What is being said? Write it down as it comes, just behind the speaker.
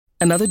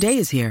Another day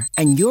is here,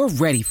 and you're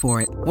ready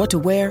for it. What to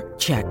wear?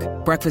 Check.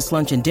 Breakfast,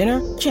 lunch, and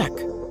dinner? Check.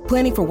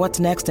 Planning for what's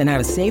next and how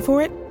to save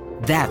for it?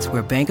 That's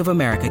where Bank of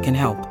America can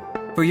help.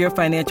 For your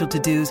financial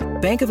to-dos,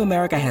 Bank of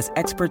America has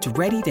experts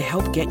ready to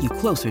help get you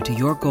closer to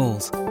your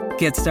goals.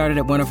 Get started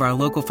at one of our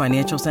local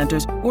financial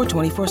centers or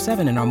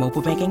 24/7 in our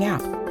mobile banking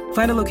app.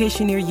 Find a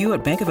location near you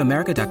at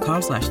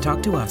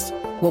bankofamerica.com/talktous.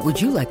 What would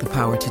you like the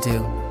power to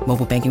do?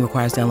 Mobile banking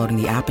requires downloading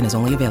the app and is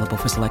only available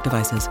for select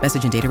devices.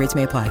 Message and data rates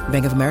may apply.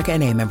 Bank of America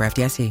N.A., member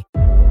FDIC.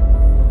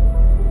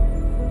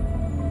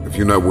 If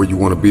you're not where you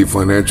want to be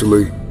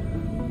financially,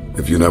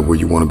 if you're not where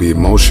you want to be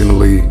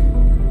emotionally,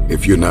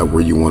 if you're not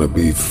where you want to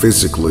be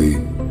physically,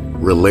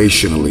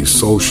 relationally,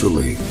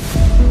 socially,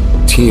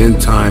 10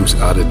 times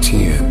out of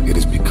 10, it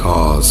is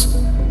because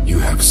you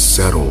have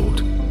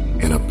settled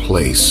in a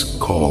place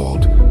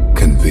called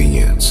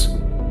convenience.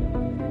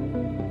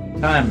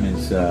 Time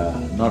is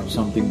not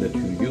something that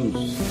you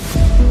use.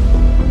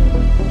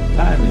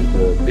 Time is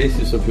the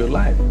basis of your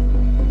life.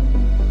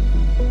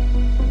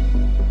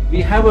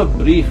 We have a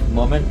brief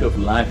moment of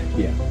life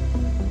here.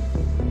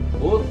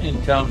 Both in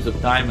terms of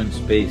time and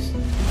space,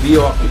 we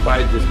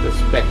occupy just a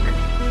speck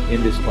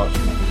in this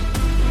cosmos.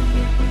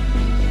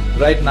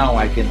 Right now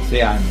I can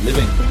say I'm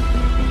living,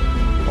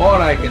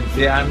 or I can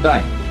say I'm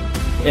dying.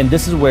 And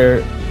this is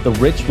where the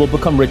rich will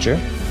become richer,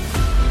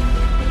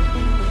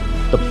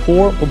 the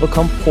poor will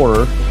become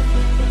poorer,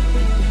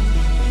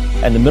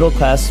 and the middle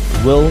class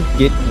will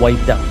get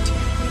wiped out.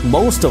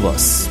 Most of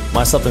us,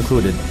 myself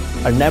included,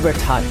 are never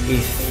taught a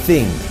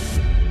thing.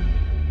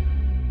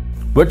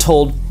 We're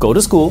told, go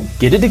to school,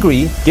 get a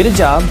degree, get a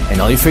job, and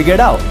now you figure it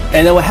out.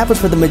 And then what happens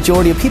for the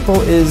majority of people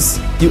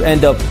is you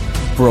end up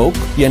broke,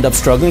 you end up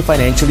struggling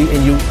financially,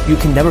 and you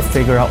can never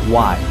figure out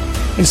why.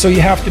 And so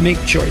you have to make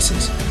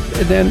choices.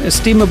 And then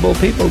estimable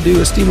people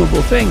do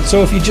estimable things.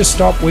 So if you just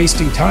stop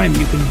wasting time,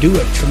 you can do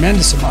a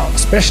tremendous amount,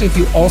 especially if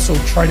you also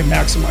try to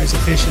maximize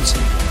efficiency.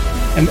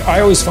 And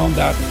I always found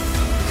that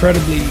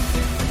incredibly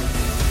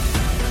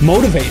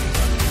motivating.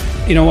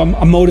 You know,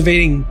 a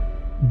motivating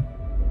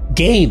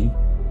game.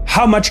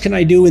 How much can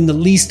I do in the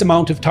least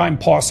amount of time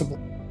possible?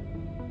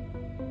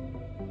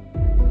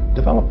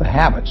 Develop the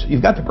habits.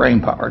 You've got the brain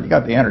power, you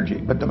got the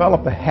energy, but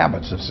develop the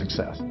habits of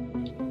success.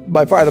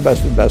 By far the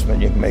best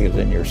investment you can make is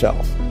in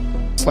yourself.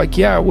 It's like,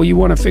 yeah, well, you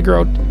want to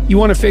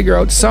figure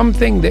out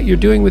something that you're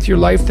doing with your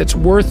life that's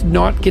worth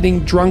not getting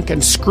drunk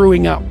and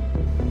screwing up.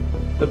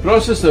 The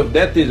process of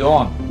death is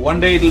on. One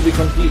day it'll be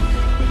complete.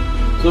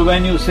 So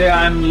when you say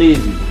I'm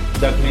lazy,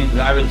 that means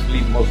I will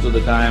sleep most of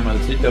the time, I'll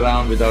sit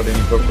around without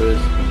any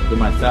purpose to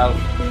myself.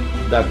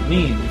 That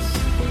means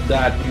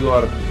that you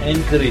are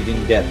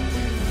encouraging death.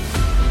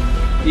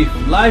 If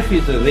life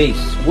is a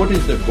race, what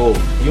is the goal?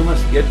 You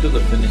must get to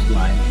the finish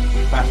line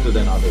faster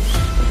than others.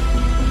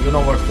 You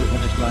know what's the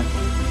finish line?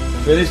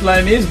 Finish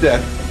line is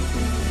death.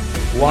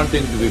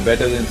 Wanting to be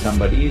better than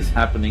somebody is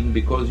happening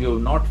because you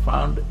have not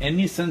found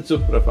any sense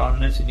of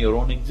profoundness in your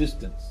own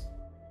existence.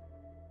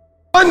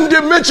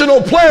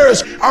 One-dimensional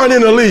players aren't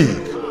in the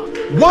league.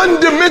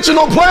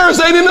 One-dimensional players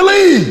ain't in the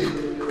league.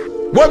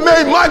 What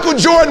made Michael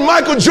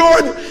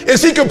Jordan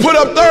is he could put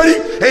up 30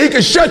 and he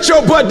could shut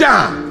your butt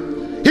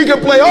down. He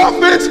could play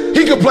offense,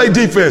 he could play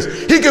defense.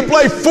 He could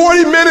play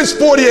 40 minutes,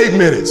 48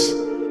 minutes.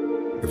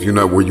 If you're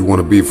not where you want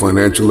to be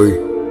financially,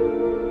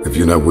 if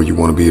you're not where you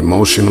want to be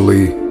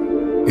emotionally,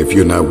 if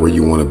you're not where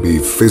you want to be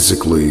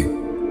physically,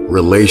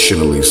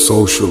 relationally,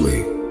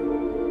 socially,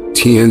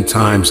 10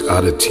 times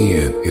out of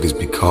 10, it is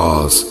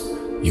because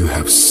you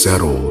have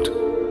settled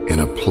in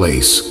a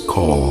place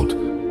called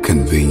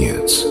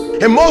convenience.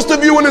 And most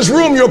of you in this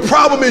room, your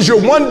problem is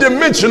you're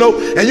one-dimensional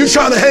and you're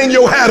trying to hang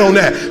your hat on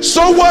that.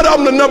 So what?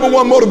 I'm the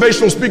 #1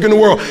 motivational speaker in the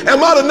world.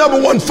 Am I the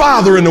 #1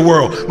 father in the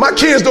world? My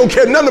kids don't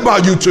care nothing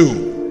about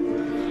YouTube.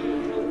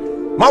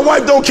 My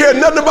wife don't care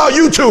nothing about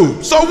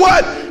YouTube. So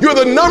what? You're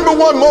the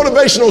 #1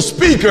 motivational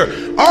speaker.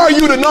 Are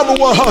you the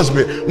 #1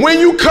 husband? When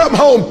you come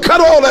home, cut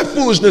all that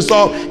foolishness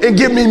off and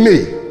give me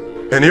me.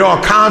 And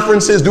y'all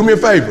conferences, do me a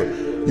favor.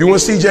 You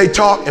and CJ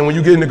talk, and when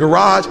you get in the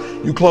garage,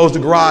 you close the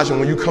garage, and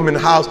when you come in the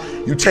house,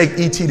 you take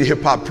E.T. the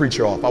hip-hop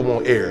preacher off. I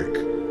want Eric.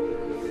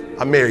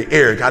 I married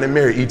Eric. I didn't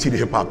marry E.T. the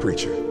hip-hop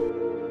preacher.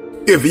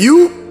 If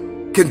you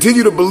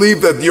continue to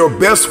believe that your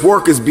best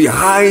work is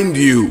behind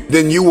you,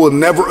 then you will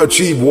never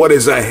achieve what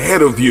is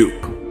ahead of you.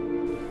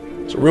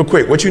 So real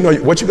quick, what you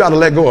got to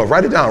let go of?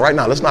 Write it down right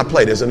now. Let's not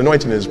play. There's an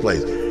anointing in this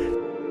place.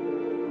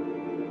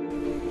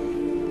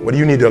 What do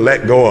you need to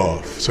let go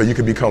of so you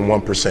can become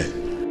 1%?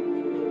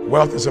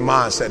 Wealth is a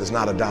mindset, it's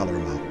not a dollar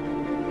amount.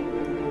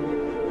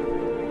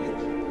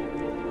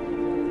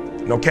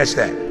 No, catch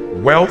that.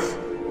 Wealth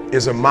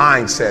is a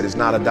mindset, it's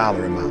not a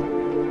dollar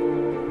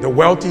amount. The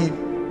wealthy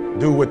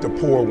do what the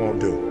poor won't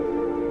do.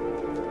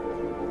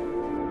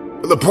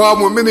 The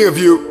problem with many of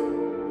you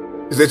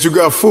is that you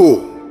got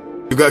fooled,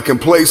 you got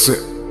complacent,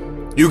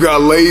 you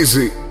got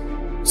lazy.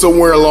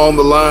 Somewhere along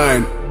the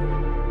line,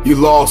 you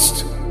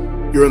lost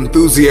your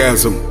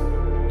enthusiasm,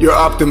 your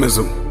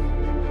optimism.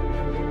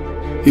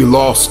 You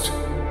lost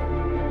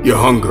your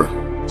hunger.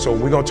 So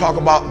we're going to talk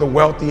about the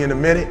wealthy in a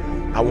minute,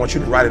 I want you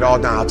to write it all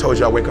down. I told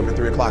you I wake up at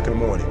 3 o'clock in the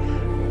morning.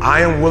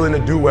 I am willing to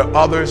do what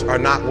others are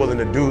not willing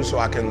to do so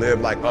I can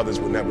live like others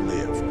would never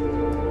live.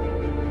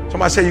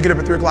 Somebody say you get up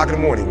at 3 o'clock in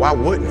the morning. Why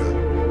wouldn't I?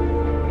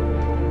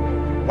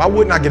 Why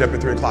wouldn't I get up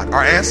at 3 o'clock?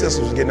 Our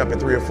ancestors was getting up at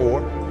 3 or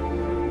 4,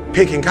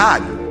 picking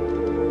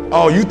cotton.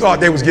 Oh, you thought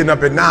they was getting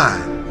up at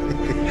 9.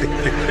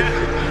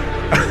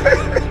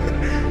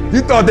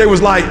 You thought they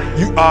was like,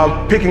 you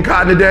picking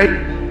cotton today?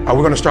 Oh,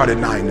 we're gonna start at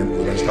 9, and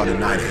we're gonna start at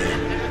 9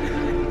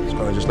 a.m. It's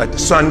gonna just let the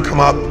sun come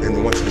up, and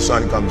then once the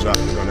sun comes up,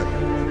 we're gonna,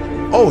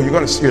 oh,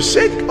 you're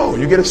sick? Oh,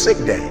 you get a sick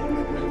day.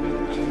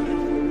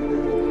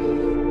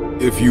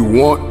 If you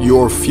want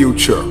your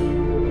future,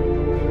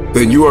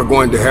 then you are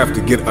going to have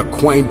to get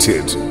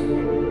acquainted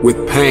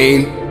with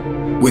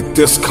pain, with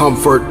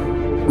discomfort,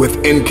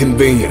 with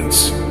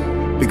inconvenience.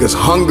 Because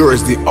hunger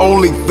is the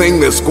only thing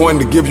that's going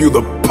to give you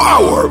the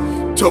power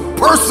to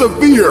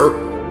persevere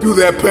through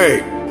that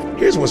pain.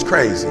 Here's what's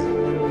crazy.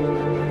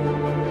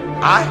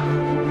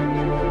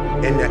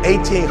 In the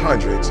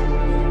 1800s,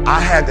 I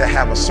had to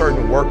have a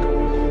certain work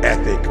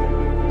ethic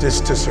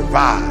just to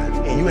survive.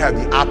 And you have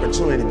the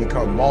opportunity to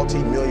become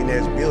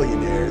multi-millionaires,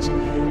 billionaires,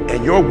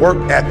 and your work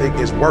ethic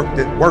is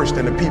worse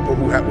than the people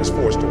who was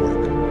forced to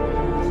work.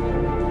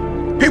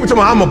 People tell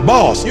me, I'm a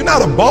boss. You're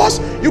not a boss.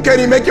 You can't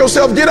even make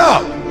yourself get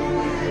up.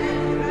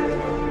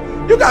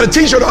 You got a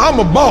t-shirt, I'm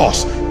a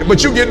boss,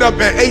 but you getting up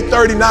at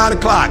 8:30, 9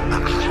 o'clock.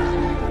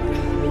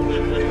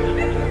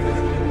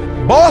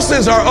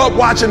 Bosses are up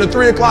watching the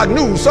 3 o'clock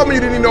news. Some of you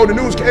didn't even know the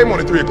news came on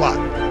at 3 o'clock.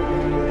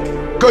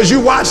 Because you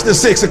watched the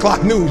 6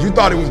 o'clock news. You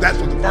thought that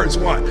was the first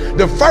one.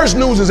 The first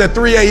news is at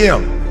 3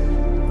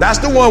 a.m. That's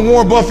the one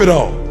Warren Buffett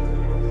on.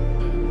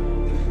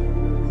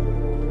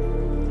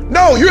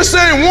 No, you're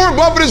saying Warren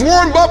Buffett is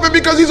Warren Buffett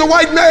because he's a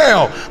white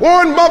male.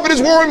 Warren Buffett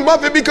is Warren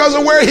Buffett because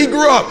of where he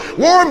grew up.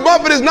 Warren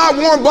Buffett is not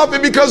Warren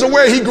Buffett because of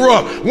where he grew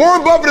up.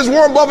 Warren Buffett is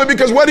Warren Buffett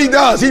because what he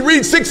does. He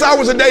reads 6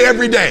 hours a day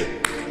every day.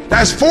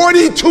 That's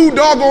 42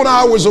 doggone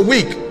hours a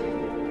week.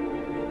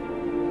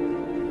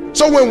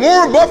 So when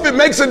Warren Buffett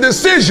makes a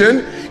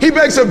decision, he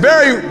makes a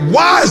very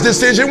wise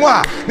decision.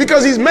 Why?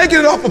 Because he's making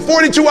it off of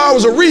 42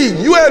 hours of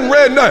reading. You hadn't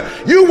read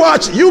nothing. You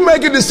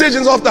making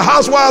decisions off the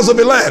Housewives of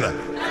Atlanta.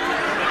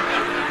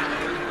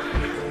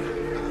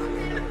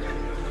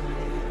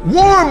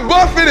 Warren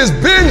Buffett is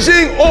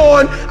binging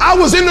on, I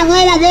was in the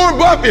room with Warren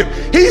Buffett.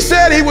 He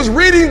said he was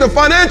reading the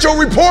financial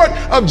report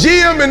of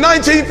GM in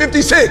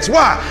 1956.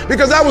 Why?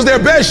 Because that was their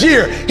best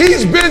year.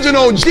 He's binging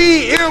on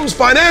GM's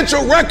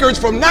financial records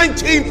from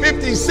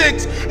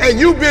 1956, and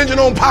you binging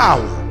on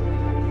Power.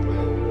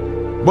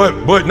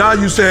 But now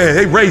you saying,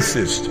 hey,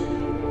 racist.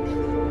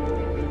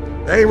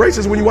 They ain't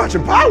racist when you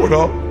watching Power,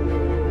 though.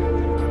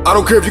 I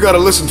don't care if you got to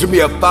listen to me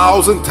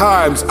 1,000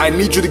 times. I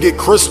need you to get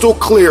crystal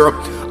clear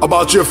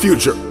about your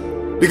future.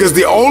 Because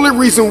the only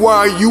reason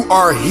why you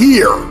are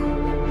here,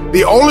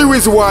 the only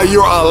reason why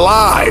you're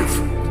alive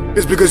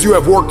is because you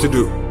have work to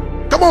do.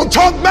 Come on,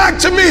 talk back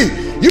to me.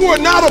 You are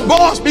not a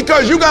boss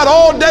because you got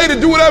all day to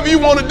do whatever you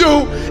want to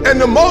do. And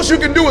the most you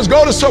can do is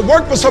go to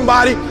work for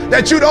somebody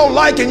that you don't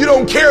like and you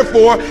don't care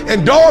for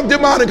and dog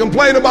them out and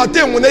complain about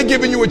them when they're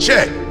giving you a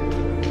check.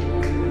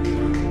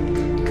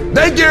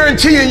 They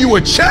guaranteeing you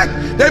a check.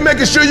 They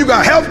making sure you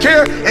got health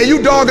care and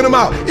you dogging them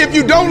out. If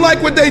you don't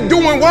like what they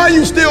doing, why are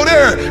you still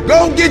there?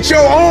 Go get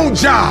your own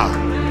job.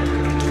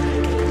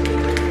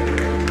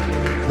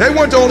 They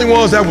weren't the only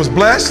ones that was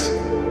blessed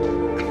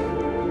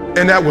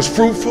and that was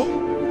fruitful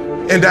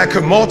and that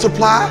could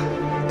multiply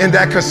and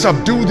that could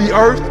subdue the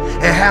earth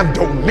and have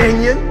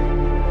dominion.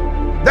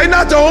 They're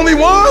not the only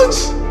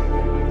ones.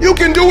 You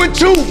can do it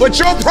too, but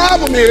your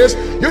problem is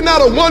you're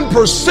not a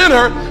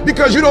 1%er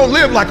because you don't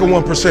live like a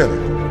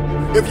 1%er.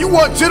 If you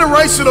want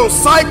generational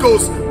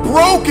cycles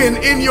broken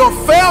in your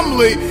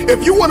family,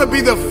 if you want to be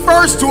the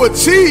first to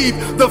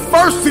achieve, the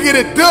first to get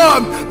it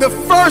done, the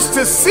first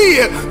to see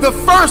it, the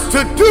first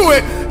to do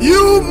it,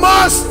 you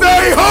must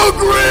stay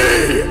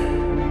hungry.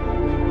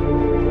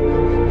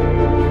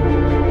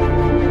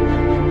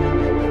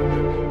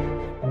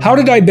 How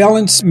did I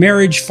balance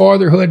marriage,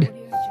 fatherhood,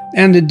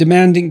 and a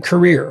demanding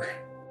career?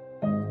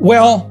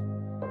 Well,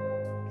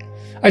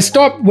 I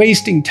stopped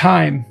wasting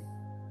time.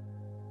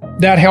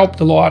 That helped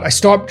a lot. I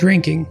stopped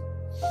drinking.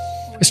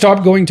 I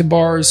stopped going to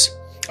bars.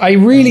 I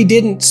really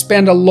didn't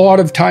spend a lot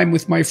of time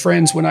with my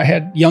friends when I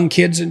had young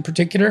kids in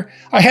particular.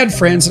 I had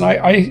friends and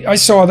I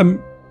saw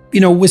them,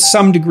 with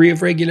some degree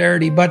of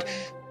regularity, but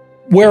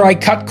where I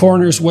cut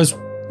corners was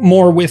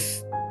more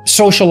with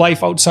social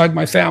life outside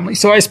my family.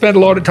 So I spent a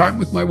lot of time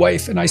with my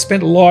wife and I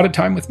spent a lot of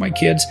time with my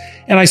kids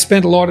and I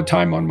spent a lot of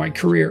time on my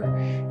career.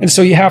 And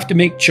so you have to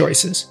make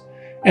choices.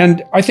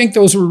 And I think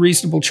those were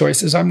reasonable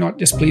choices. I'm not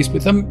displeased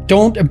with them.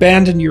 Don't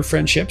abandon your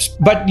friendships,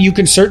 but you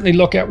can certainly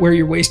look at where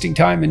you're wasting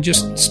time and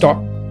just stop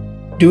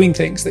doing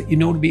things that you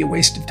know to be a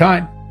waste of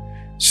time.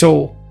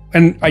 So,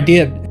 and I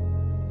did.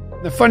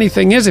 The funny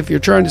thing is, if you're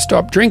trying to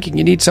stop drinking,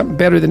 you need something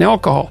better than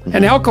alcohol.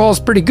 And alcohol's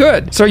pretty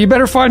good. So you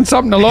better find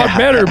something a lot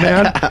better,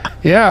 man.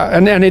 Yeah,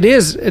 and it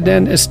is. And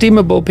then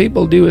esteemable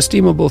people do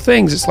esteemable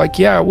things. It's like,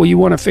 yeah, well, you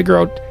want to figure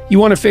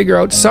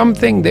out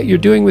something that you're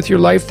doing with your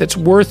life that's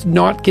worth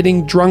not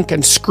getting drunk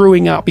and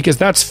screwing up, because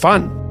that's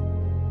fun.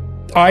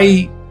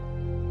 I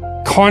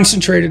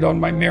concentrated on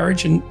my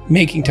marriage and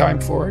making time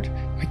for it.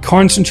 I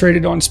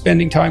concentrated on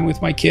spending time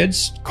with my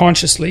kids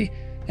consciously.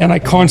 And I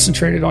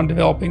concentrated on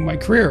developing my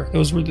career.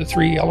 Those were the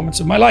three elements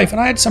of my life. And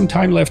I had some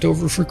time left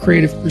over for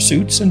creative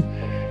pursuits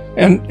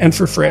and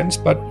for friends,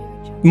 but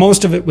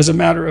most of it was a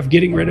matter of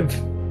getting rid of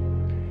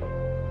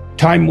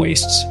time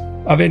wastes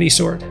of any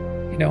sort,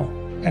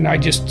 and I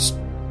just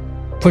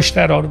pushed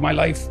that out of my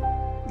life,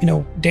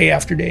 day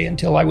after day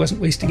until I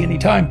wasn't wasting any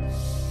time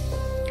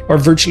or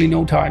virtually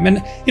no time.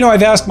 And,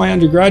 I've asked my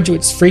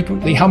undergraduates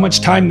frequently how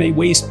much time they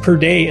waste per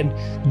day, and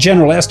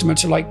general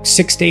estimates are like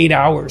 6 to 8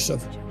 hours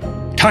of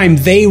time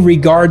they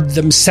regard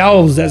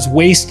themselves as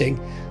wasting.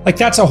 Like,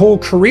 that's a whole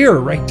career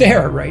right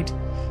there, right?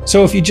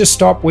 So if you just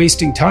stop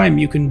wasting time,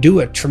 you can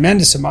do a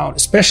tremendous amount,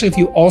 especially if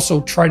you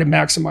also try to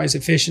maximize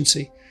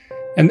efficiency.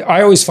 And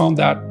I always found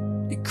that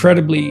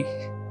incredibly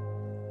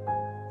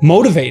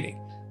motivating.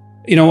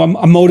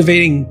 A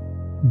motivating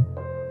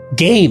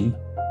game.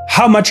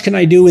 How much can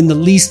I do in the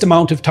least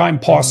amount of time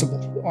possible?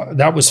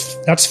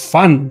 That's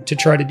fun to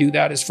try to do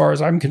that, as far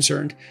as I'm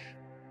concerned.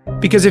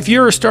 Because if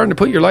you're starting to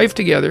put your life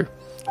together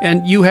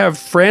and you have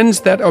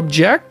friends that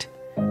object,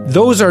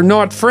 those are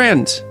not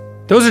friends.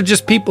 Those are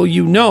just people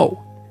you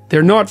know.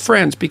 They're not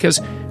friends, because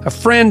a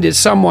friend is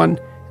someone,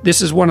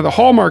 this is one of the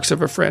hallmarks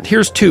of a friend.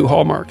 Here's 2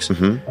 hallmarks.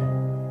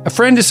 A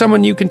friend is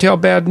someone you can tell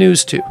bad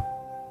news to.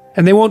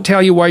 And they won't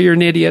tell you why you're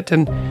an idiot,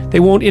 and they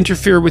won't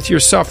interfere with your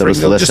suffering.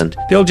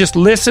 They'll just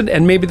listen,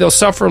 and maybe they'll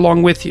suffer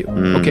along with you.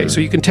 Okay,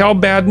 so you can tell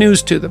bad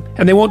news to them,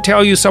 and they won't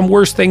tell you some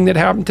worse thing that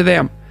happened to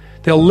them.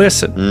 They'll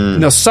listen,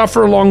 and they'll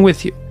suffer along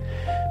with you.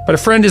 But a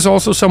friend is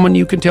also someone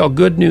you can tell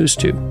good news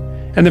to.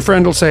 And the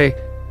friend will say,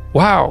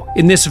 wow,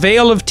 in this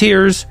vale of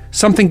tears,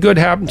 something good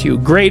happened to you.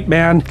 Great,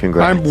 man.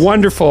 Congrats. I'm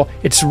wonderful.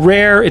 It's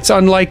rare. It's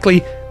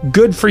unlikely.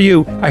 Good for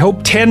you. I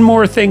hope 10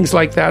 more things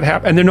like that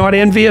happen. And they're not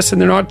envious,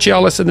 and they're not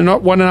jealous, and they're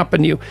not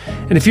one-upping you.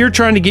 And if you're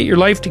trying to get your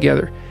life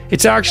together,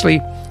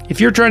 if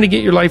you're trying to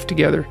get your life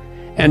together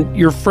and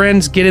your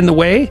friends get in the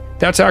way,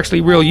 that's actually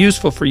real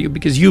useful for you,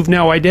 because you've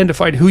now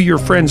identified who your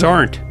friends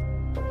aren't.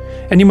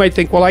 And you might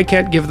think, well, I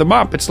can't give them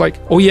up. It's like,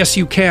 oh, yes,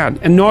 you can.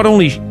 And not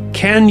only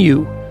can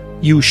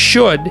you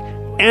should,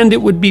 and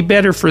it would be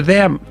better for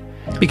them.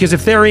 Because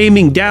if they're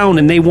aiming down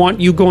and they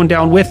want you going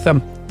down with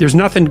them, there's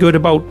nothing good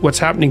about what's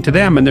happening to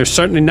them, and there's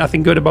certainly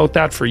nothing good about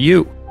that for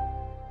you.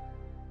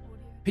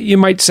 You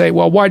might say,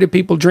 well, why do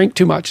people drink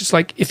too much? It's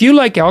like, if you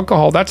like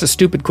alcohol, that's a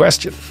stupid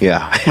question.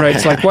 Yeah. Right?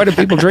 It's like, why do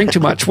people drink too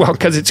much? Well,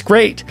 because it's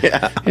great.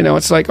 Yeah.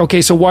 It's like,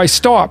 okay, so why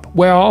stop?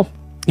 Well,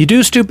 you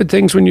do stupid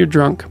things when you're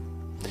drunk.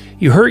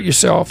 You hurt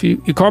yourself, you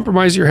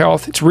compromise your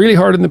health, it's really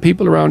hard on the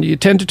people around you, you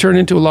tend to turn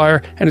into a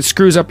liar, and it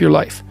screws up your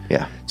life.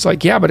 Yeah. It's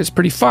like, yeah, but it's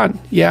pretty fun.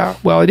 Yeah,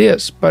 well, it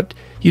is, but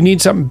you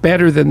need something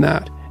better than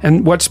that.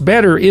 And what's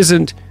better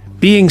isn't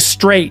being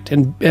straight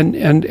and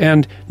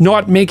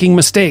not making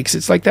mistakes.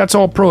 It's like, that's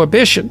all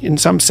prohibition in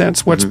some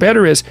sense. What's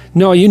better is,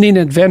 no, you need an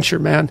adventure,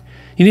 man.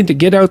 You need to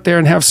get out there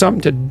and have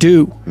something to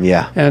do.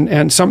 Yeah.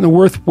 And something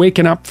worth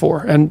waking up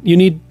for. And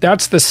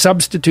that's the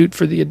substitute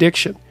for the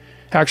addiction.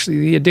 Actually,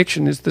 the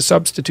addiction is the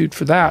substitute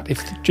for that,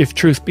 if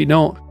truth be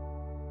known.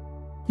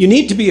 You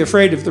need to be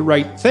afraid of the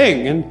right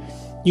thing, and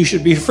you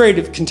should be afraid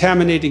of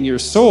contaminating your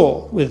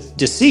soul with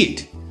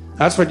deceit.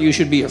 That's what you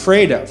should be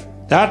afraid of.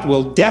 That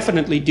will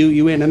definitely do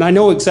you in, and I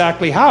know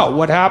exactly how.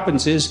 What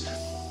happens is,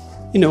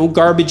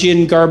 garbage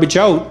in, garbage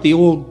out, the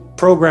old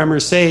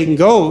programmer saying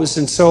goes,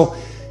 and so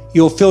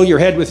you'll fill your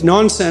head with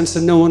nonsense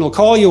and no one will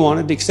call you on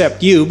it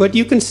except you, but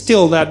you can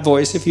still that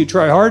voice if you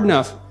try hard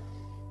enough.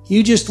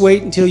 You just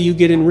wait until you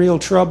get in real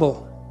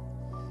trouble.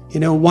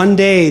 One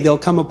day there'll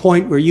come a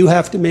point where you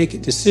have to make a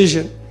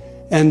decision.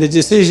 And the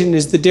decision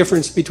is the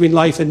difference between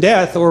life and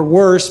death, or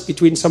worse,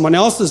 between someone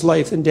else's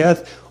life and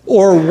death,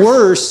 or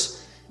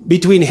worse,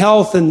 between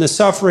health and the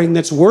suffering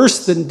that's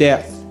worse than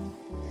death.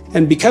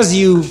 And because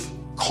you've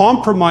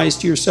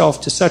compromised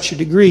yourself to such a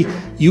degree,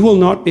 you will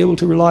not be able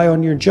to rely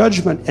on your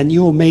judgment, and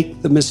you will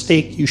make the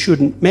mistake you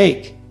shouldn't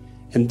make.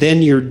 And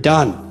then you're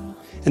done.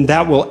 And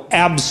that will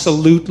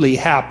absolutely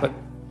happen.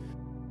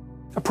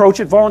 Approach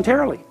it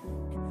voluntarily.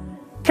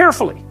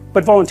 Carefully,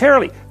 but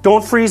voluntarily.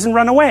 Don't freeze and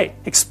run away.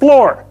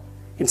 Explore.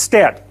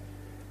 Instead,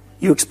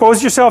 you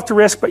expose yourself to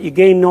risk, but you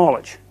gain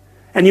knowledge.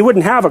 And you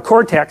wouldn't have a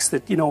cortex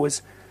that,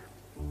 is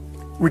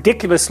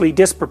ridiculously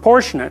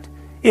disproportionate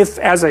if,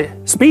 as a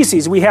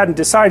species, we hadn't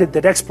decided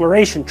that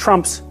exploration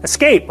trumps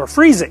escape or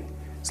freezing.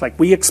 It's like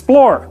we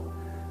explore.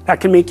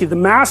 That can make you the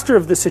master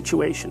of the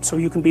situation, so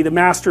you can be the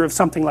master of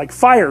something like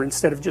fire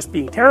instead of just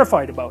being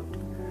terrified about it.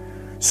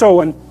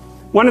 So, and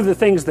one of the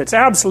things that's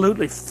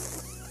absolutely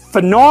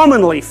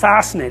phenomenally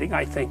fascinating,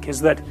 I think,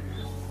 is that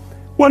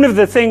one of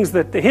the things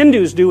that the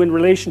Hindus do in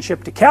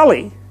relationship to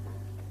Kali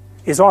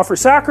is offer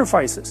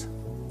sacrifices.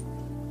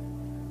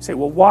 You say,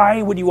 well,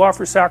 why would you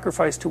offer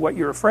sacrifice to what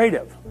you're afraid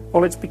of?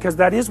 Well, it's because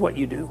that is what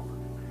you do.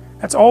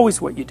 That's always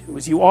what you do,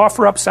 is you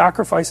offer up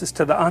sacrifices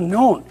to the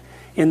unknown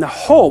in the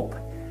hope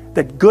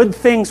that good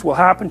things will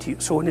happen to you.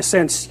 So in a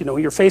sense,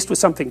 you're faced with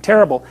something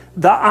terrible.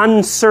 The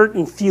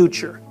uncertain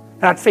future.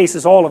 That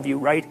faces all of you,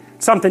 right?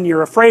 Something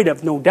you're afraid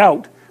of, no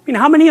doubt. I mean,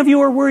 how many of you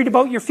are worried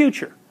about your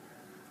future?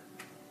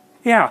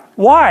 Yeah.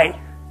 Why?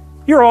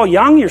 You're all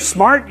young, you're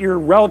smart, you're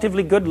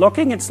relatively good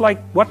looking. It's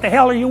like, what the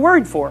hell are you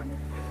worried for?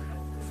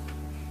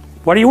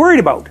 What are you worried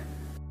about?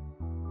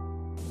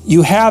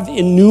 You have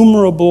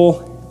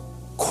innumerable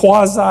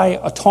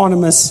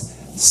quasi-autonomous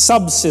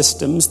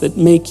subsystems that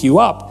make you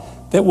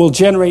up, that will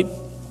generate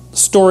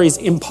stories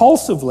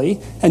impulsively,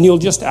 and you'll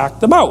just act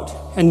them out.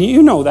 And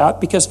you know that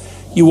because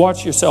you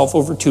watch yourself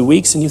over 2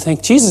 weeks and you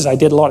think, Jesus, I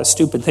did a lot of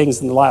stupid things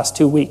in the last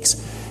 2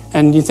 weeks.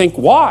 And you think,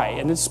 why?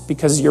 And it's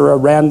because you're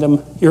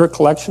a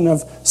collection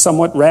of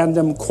somewhat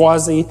random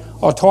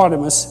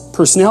quasi-autonomous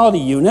personality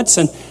units,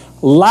 and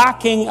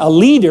lacking a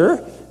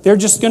leader, they're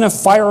just going to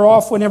fire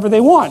off whenever they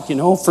want.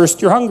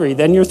 First you're hungry,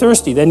 then you're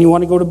thirsty, then you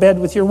want to go to bed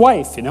with your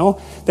wife,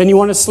 then you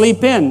want to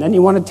sleep in, then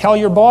you want to tell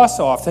your boss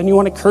off, then you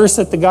want to curse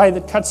at the guy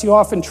that cuts you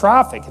off in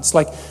traffic. It's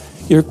like,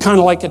 you're kind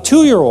of like a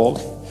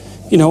 2-year-old,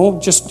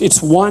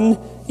 it's one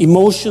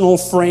emotional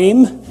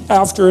frame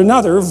after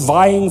another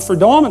vying for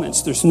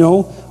dominance. There's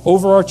no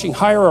overarching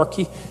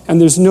hierarchy, and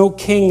there's no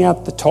king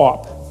at the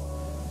top.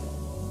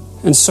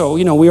 And so,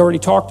 we already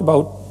talked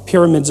about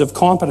pyramids of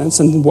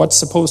competence, and what's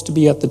supposed to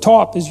be at the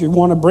top is you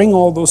want to bring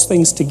all those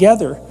things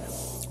together.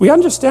 We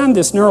understand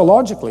this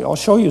neurologically. I'll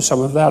show you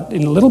some of that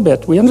in a little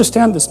bit. We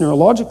understand this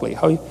neurologically,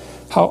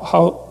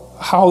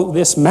 how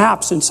this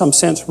maps in some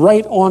sense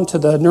right onto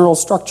the neural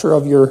structure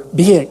of your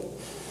being.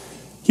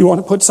 You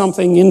want to put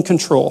something in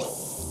control,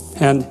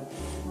 and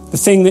the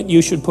thing that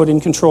you should put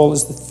in control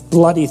is the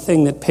bloody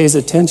thing that pays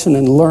attention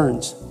and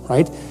learns,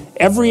 right?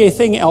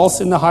 Everything else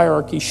in the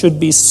hierarchy should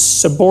be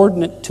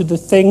subordinate to the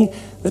thing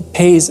that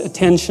pays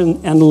attention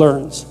and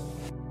learns.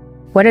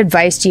 What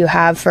advice do you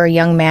have for a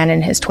young man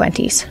in his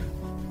 20s?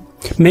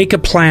 Make a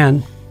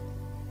plan.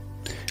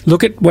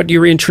 Look at what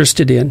you're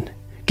interested in.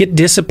 Get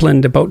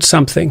disciplined about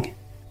something.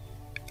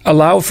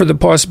 Allow for the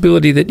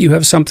possibility that you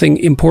have something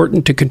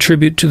important to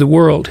contribute to the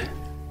world,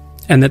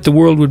 and that the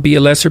world would be a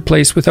lesser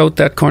place without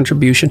that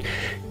contribution.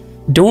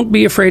 Don't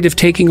be afraid of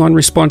taking on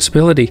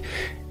responsibility.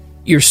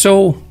 It's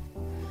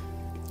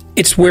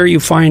where you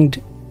find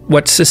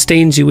what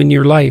sustains you in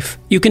your life.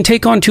 You can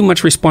take on too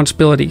much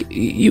responsibility.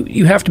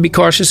 You have to be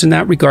cautious in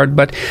that regard,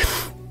 but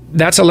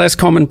that's a less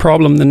common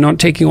problem than not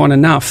taking on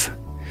enough.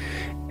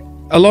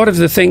 A lot of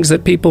the things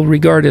that people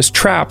regard as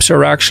traps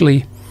are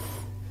actually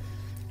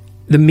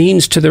the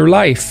means to their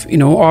life.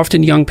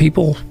 Often young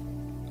people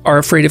are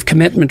afraid of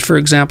commitment, for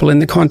example, in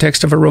the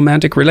context of a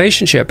romantic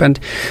relationship, and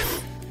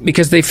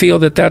because they feel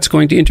that that's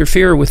going to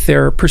interfere with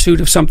their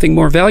pursuit of something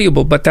more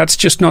valuable. But that's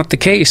just not the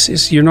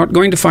case. You're not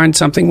going to find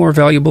something more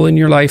valuable in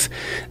your life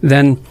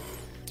than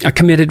a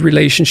committed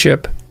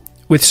relationship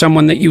with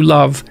someone that you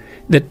love,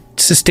 that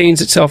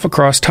sustains itself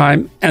across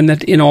time, and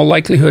that in all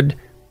likelihood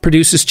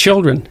produces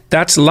children.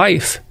 That's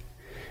life.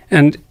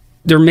 And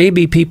there may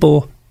be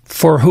people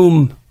for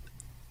whom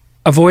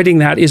avoiding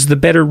that is the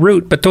better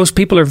route, but those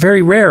people are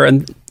very rare,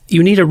 and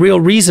you need a real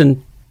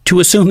reason to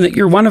assume that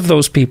you're one of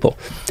those people.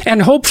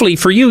 And hopefully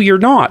for you, you're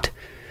not.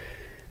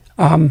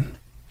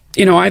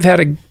 I've had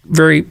a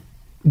very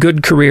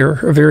good career,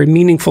 a very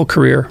meaningful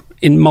career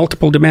in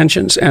multiple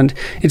dimensions, and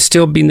it's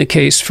still been the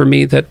case for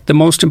me that the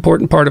most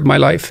important part of my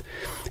life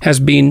has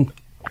been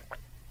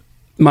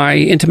my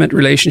intimate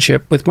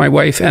relationship with my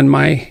wife and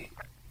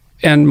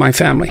my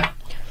family.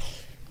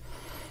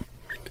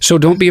 So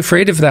don't be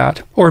afraid of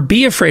that, or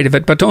be afraid of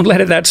it, but don't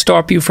let that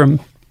stop you from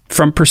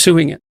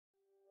pursuing it.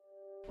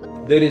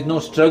 There is no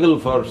struggle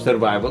for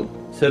survival.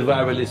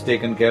 Survival is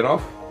taken care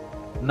of.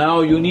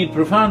 Now you need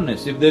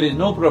profoundness. If there is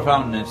no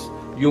profoundness,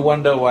 you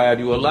wonder why are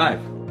you alive.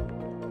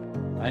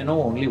 I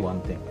know only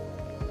one thing.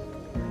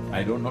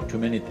 I don't know too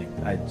many things.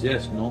 I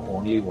just know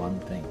only one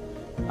thing.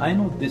 I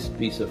know this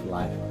piece of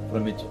life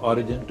from its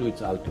origin to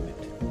its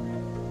ultimate.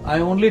 I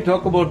only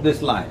talk about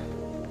this life.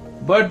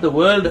 But the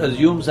world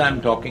assumes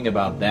I'm talking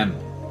about them,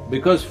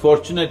 because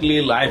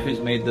fortunately life is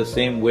made the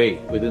same way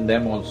within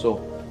them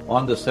also.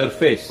 On the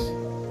surface,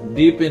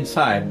 deep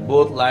inside,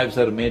 both lives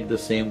are made the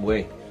same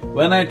way.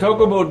 When I talk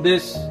about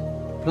this,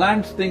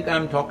 plants think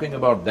I'm talking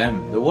about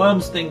them, the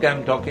worms think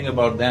I'm talking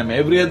about them,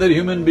 every other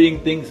human being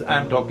thinks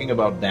I'm talking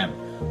about them.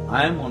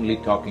 I'm only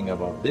talking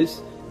about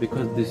this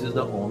because this is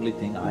the only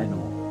thing I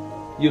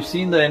know. You've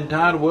seen the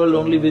entire world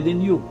only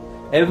within you.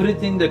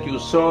 Everything that you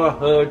saw,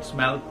 heard,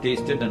 smelled,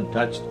 tasted and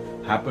touched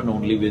happened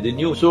only within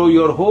you. So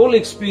your whole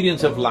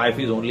experience of life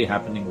is only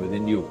happening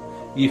within you.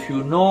 If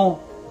you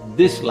know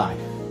this life,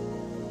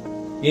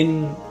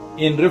 in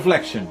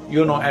reflection,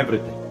 you know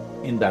everything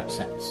in that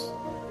sense.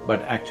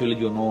 But actually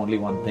you know only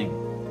one thing.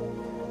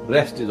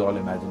 Rest is all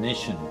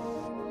imagination.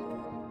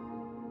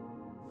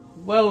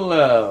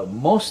 Well,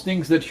 most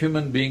things that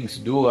human beings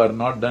do are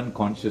not done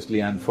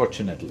consciously,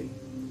 unfortunately.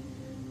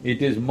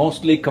 It is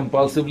mostly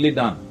compulsively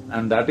done,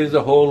 and that is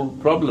the whole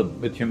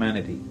problem with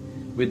humanity.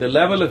 With the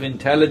level of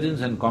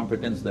intelligence and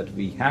competence that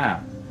we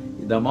have,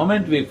 the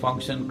moment we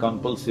function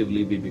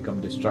compulsively, we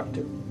become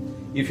destructive.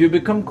 If you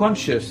become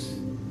conscious,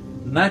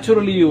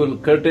 naturally you will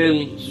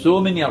curtail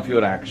so many of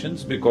your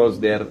actions because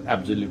they are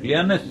absolutely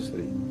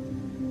unnecessary.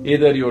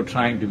 Either you're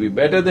trying to be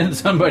better than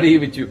somebody,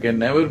 which you can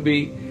never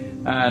be,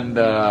 and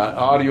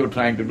or you're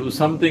trying to do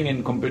something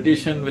in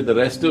competition with the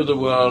rest of the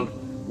world,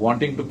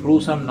 wanting to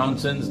prove some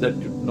nonsense that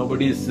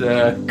nobody's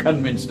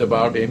convinced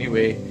about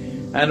anyway,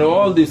 and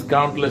all these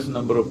countless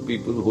number of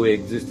people who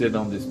existed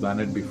on this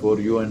planet before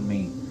you and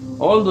me,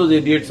 all those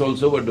idiots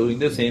also were doing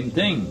the same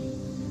thing.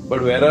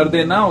 But where are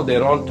they now?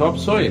 They're all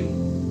topsoil.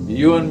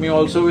 You and me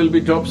also will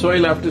be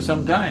topsoil after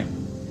some time.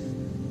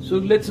 So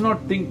let's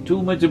not think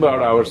too much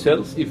about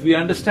ourselves. If we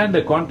understand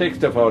the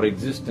context of our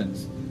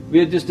existence, we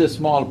are just a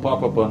small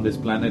pop-up on this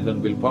planet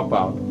and will pop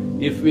out.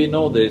 If we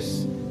know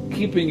this,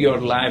 keeping your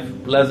life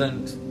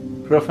pleasant,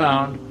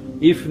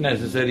 profound, if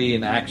necessary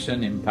in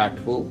action,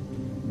 impactful,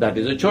 that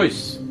is a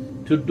choice.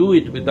 To do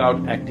it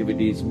without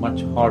activity is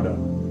much harder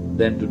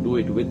than to do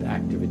it with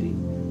activity.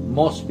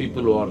 Most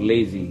people who are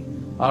lazy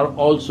are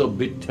also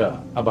bitter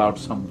about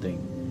something.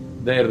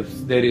 There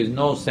is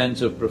no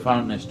sense of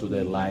profoundness to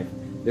their life.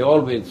 They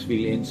always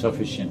feel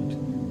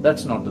insufficient.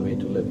 That's not the way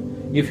to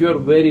live. If you're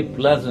very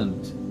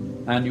pleasant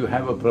and you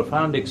have a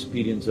profound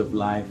experience of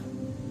life,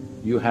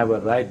 you have a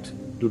right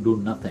to do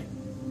nothing,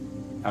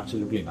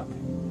 absolutely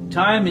nothing.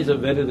 Time is a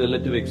very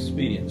relative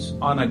experience.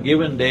 On a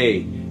given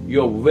day,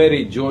 you're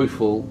very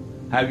joyful.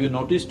 Have you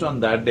noticed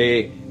on that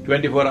day,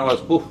 24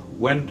 hours, poof,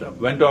 went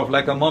off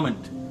like a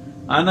moment.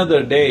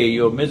 Another day,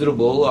 you're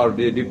miserable or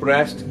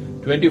depressed,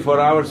 24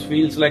 hours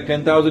feels like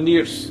 10,000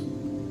 years.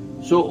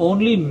 So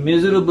only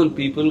miserable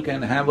people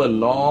can have a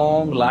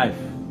long life.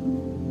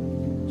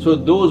 So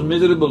those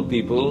miserable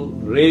people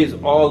raise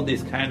all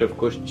these kind of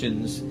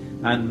questions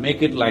and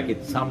make it like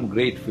it's some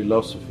great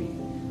philosophy.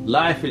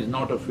 Life is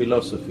not a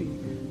philosophy.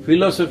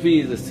 Philosophy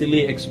is a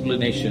silly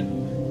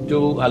explanation to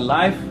a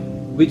life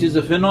which is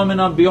a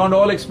phenomenon beyond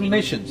all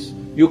explanations.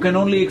 You can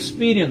only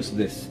experience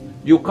this.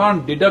 You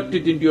can't deduct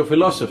it into your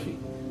philosophy.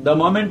 The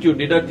moment you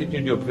deduct it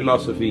into your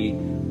philosophy,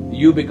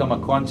 you become a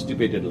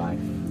constipated life.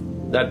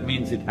 That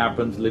means it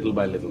happens little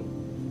by little.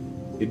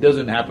 It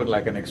doesn't happen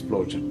like an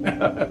explosion.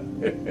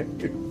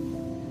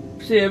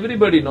 See,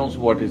 everybody knows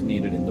what is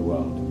needed in the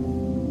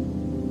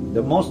world.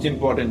 The most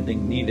important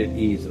thing needed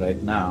is,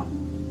 right now,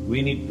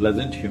 we need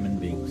pleasant human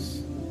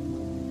beings.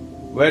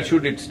 Where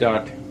should it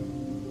start?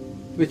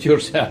 With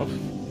yourself.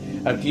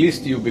 At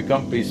least you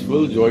become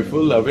peaceful,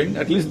 joyful, loving,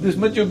 at least this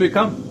much you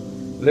become.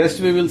 Rest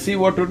we will see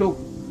what to do.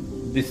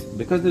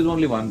 Because there's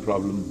only one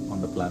problem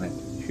on the planet,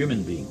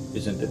 human being,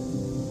 isn't it?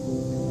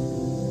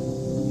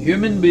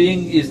 Human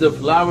being is the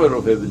flower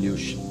of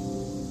evolution,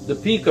 the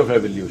peak of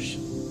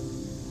evolution.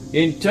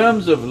 In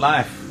terms of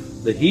life,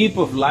 the heap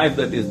of life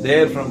that is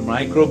there from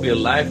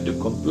microbial life to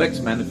complex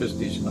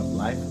manifestation of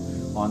life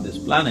on this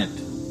planet,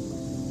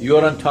 you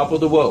are on top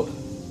of the world.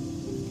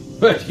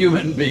 But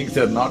human beings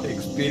are not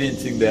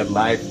experiencing their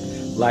life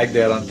like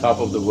they are on top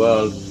of the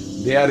world.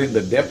 They are in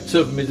the depths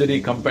of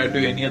misery compared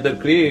to any other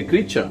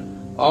creature.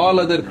 All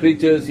other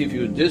creatures, if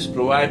you just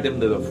provide them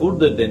the food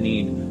that they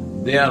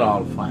need, they are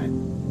all fine.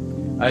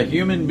 A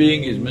human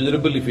being is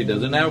miserable if he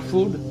doesn't have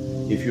food.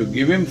 If you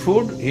give him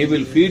food, he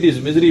will feed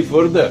his misery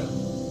further.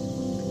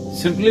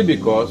 Simply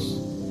because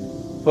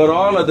for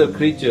all other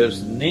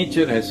creatures,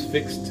 nature has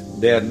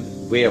fixed their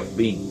way of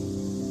being.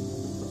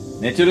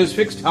 Nature has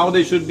fixed how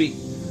they should be,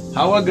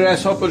 how a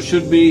grasshopper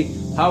should be,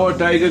 how a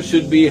tiger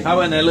should be, how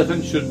an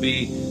elephant should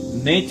be.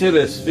 Nature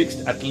has fixed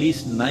at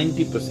least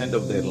 90%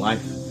 of their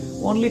life.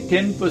 Only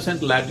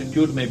 10%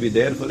 latitude may be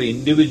there for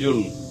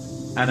individual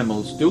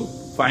animals to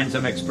find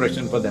some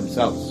expression for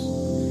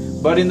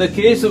themselves. But in the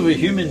case of a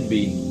human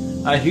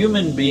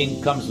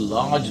being comes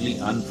largely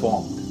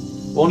unformed.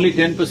 Only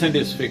 10%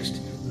 is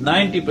fixed,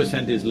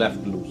 90% is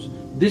left loose.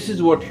 This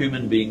is what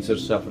human beings are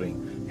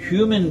suffering.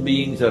 Human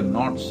beings are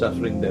not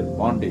suffering their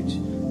bondage,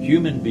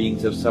 human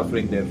beings are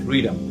suffering their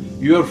freedom.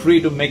 You are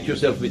free to make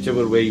yourself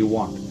whichever way you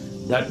want.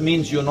 That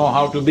means you know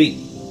how to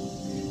be.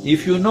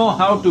 If you know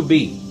how to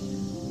be,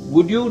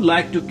 would you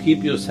like to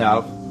keep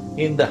yourself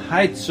in the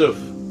heights of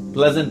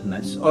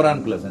pleasantness or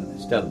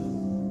unpleasantness? Tell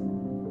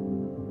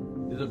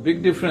me. There's a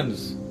big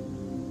difference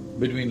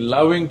between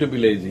loving to be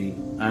lazy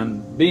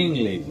and being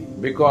lazy,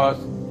 because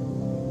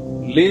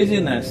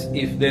laziness,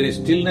 if there is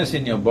stillness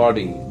in your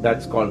body,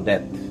 that's called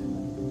death.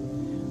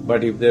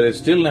 But if there is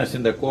stillness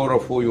in the core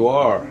of who you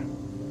are,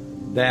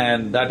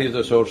 then that is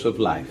the source of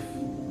life.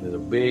 There's a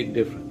big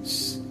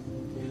difference.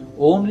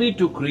 Only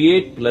to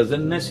create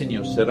pleasantness in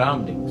your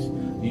surroundings,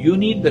 you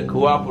need the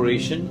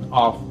cooperation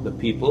of the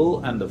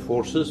people and the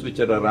forces which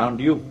are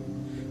around you.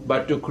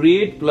 But to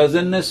create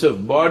pleasantness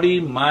of body,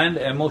 mind,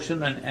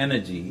 emotion and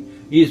energy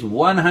is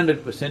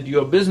 100%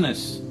 your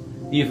business.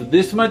 If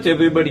this much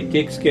everybody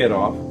takes care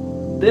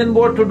of, then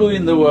what to do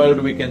in the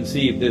world we can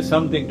see. If there's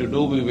something to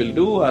do, we will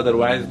do,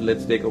 otherwise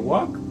let's take a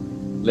walk,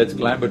 let's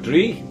climb a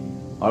tree,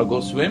 or go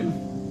swim,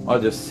 or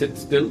just sit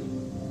still.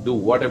 do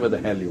whatever the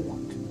hell you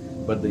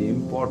want. But the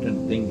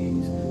important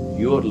thing is,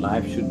 your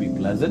life should be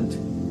pleasant.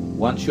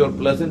 Once you're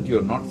pleasant,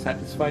 you're not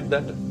satisfied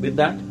with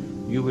that,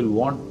 you will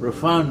want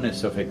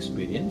profoundness of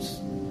experience.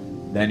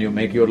 Then you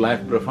make your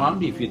life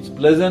profound. If it's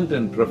pleasant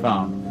and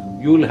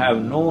profound, you'll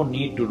have no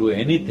need to do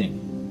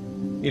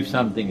anything. If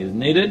something is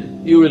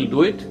needed, you will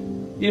do it.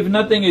 If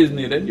nothing is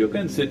needed, you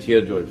can sit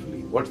here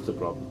joyfully. What's the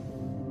problem?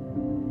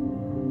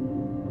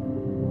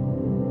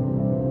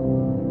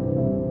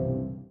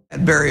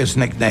 Had various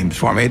nicknames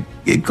for me.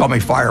 He'd call me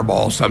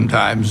Fireball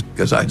sometimes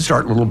because I'd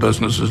start little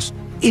businesses.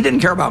 He didn't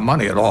care about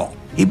money at all.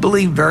 He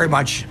believed very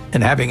much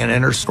in having an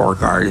inner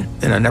scorecard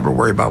and I never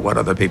worry about what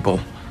other people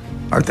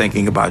are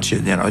thinking about you.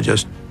 You know,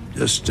 just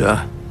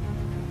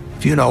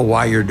if you know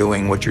why you're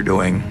doing what you're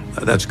doing,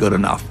 that's good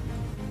enough.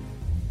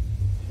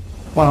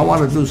 When I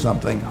want to do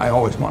something, I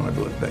always want to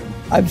do it big.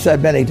 I've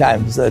said many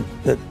times that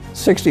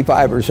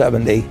 65 or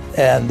 70,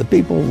 and the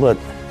people that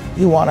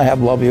you want to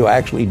have love you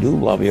actually do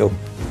love you,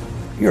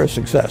 you're a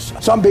success.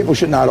 Some people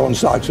should not own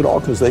stocks at all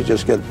because they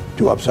just get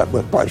too upset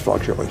with price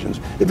fluctuations.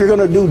 If you're going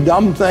to do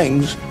dumb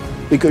things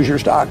because your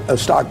stock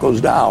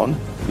goes down,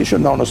 you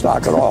shouldn't own a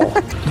stock at all.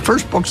 The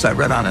first books I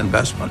read on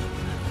investment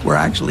were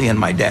actually in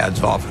my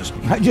dad's office.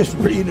 I just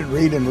read and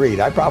read and read.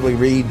 I probably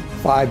read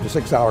 5 to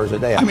 6 hours a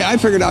day. I mean, I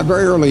figured out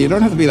very early you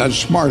don't have to be that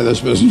smart at this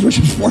business, which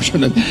is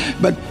fortunate,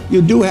 but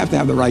you do have to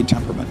have the right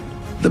temperament.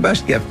 The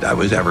best gift I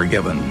was ever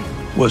given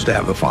was to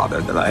have the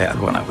father that I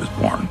had when I was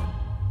born.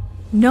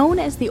 Known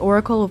as the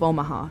Oracle of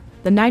Omaha,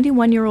 the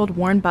 91-year-old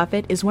Warren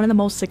Buffett is one of the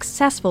most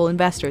successful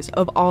investors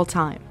of all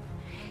time.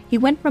 He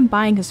went from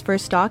buying his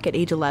first stock at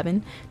age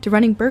 11 to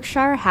running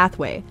Berkshire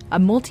Hathaway, a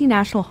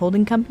multinational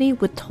holding company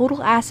with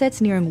total assets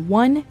nearing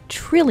 $1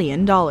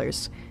 trillion.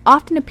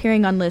 Often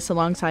appearing on lists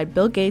alongside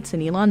Bill Gates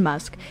and Elon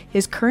Musk,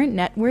 his current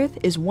net worth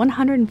is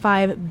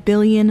 $105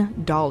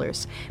 billion,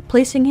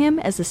 placing him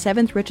as the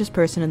 7th richest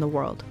person in the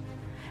world.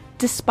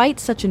 Despite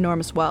such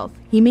enormous wealth,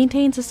 he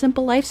maintains a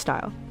simple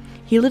lifestyle.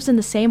 He lives in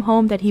the same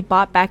home that he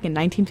bought back in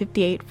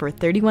 1958 for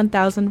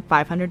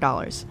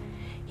 $31,500.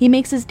 He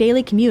makes his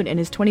daily commute in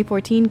his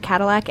 2014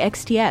 Cadillac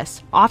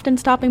XTS, often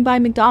stopping by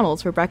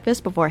McDonald's for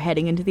breakfast before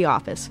heading into the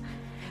office.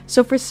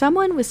 So for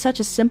someone with such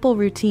a simple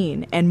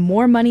routine and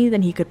more money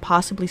than he could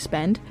possibly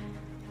spend,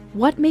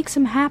 what makes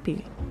him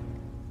happy?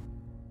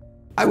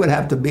 I would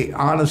have to be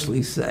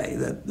honestly say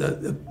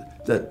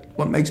that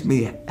what makes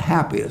me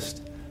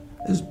happiest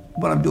is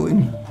what I'm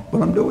doing.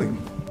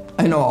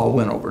 I know I'll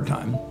win over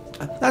time.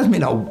 That doesn't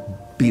mean I'll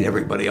beat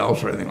everybody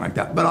else or anything like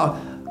that, but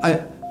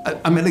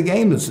I'm in a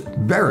game that's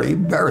very,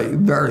 very,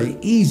 very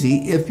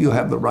easy if you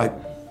have the right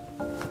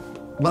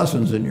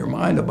lessons in your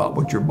mind about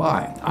what you're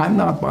buying. I'm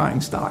not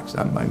buying stocks.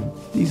 I'm buying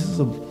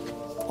pieces of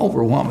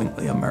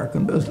overwhelmingly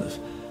American business.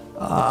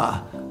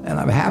 And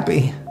I'm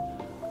happy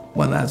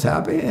when that's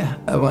happy,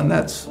 when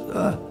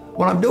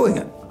I'm doing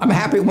it. I'm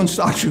happy when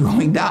stocks are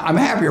going down. I'm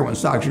happier when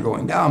stocks are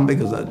going down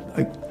because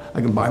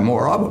I can buy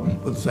more of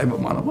them with the same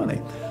amount of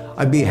money.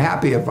 I'd be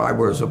happy if I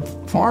was a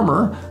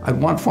farmer. I'd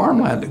want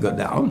farmland to go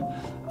down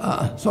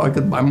so I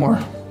could buy more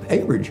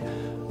acreage.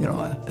 You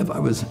know, if I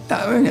was,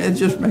 it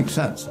just makes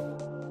sense.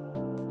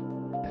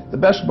 The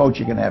best moat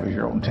you can have is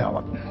your own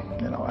talent.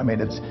 You know, I mean,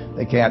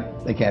 they can't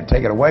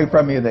take it away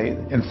from you.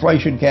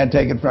 Inflation can't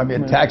take it from you.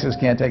 Taxes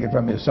can't take it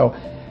from you. So,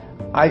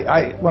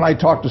 when I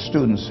talk to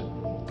students,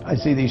 I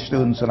see these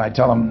students and I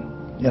tell them,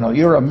 you know,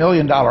 you're $1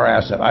 million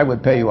asset. I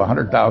would pay you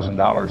 $100,000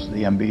 to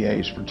the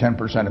MBAs for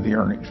 10% of the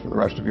earnings for the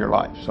rest of your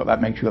life. So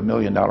that makes you $1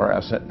 million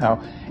asset. Now,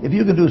 if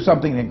you can do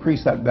something to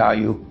increase that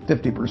value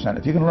 50%,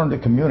 if you can learn to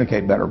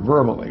communicate better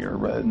verbally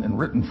or in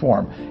written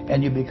form,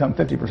 and you become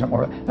 50%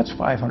 more, that's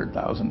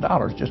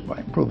 $500,000 just by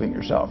improving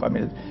yourself. I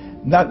mean,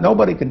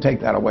 nobody can take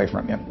that away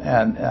from you.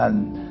 And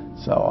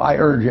so I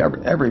urge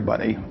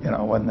everybody, you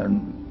know, when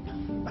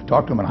I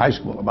talk to them in high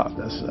school about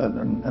this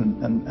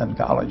and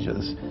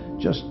colleges,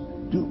 just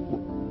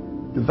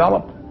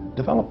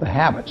develop the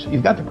habits.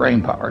 You've got the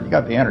brain power, you've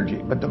got the energy,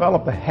 but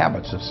develop the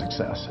habits of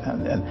success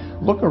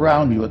and look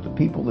around you at the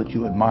people that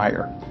you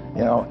admire,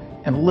 you know,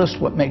 and list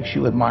what makes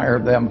you admire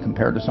them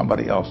compared to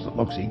somebody else that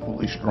looks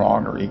equally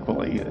strong or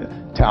equally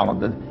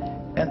talented.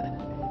 And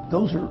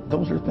those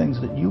are things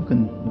that you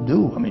can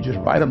do. I mean, just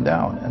write them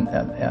down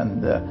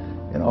and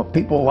you know,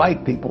 people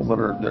like people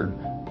that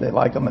they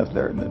like them if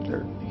they're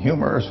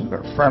humorous, if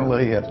they're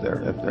friendly, if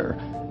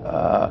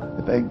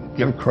they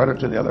give credit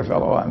to the other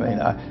fellow. I mean,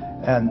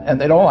 and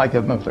they don't like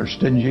them if they're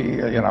stingy,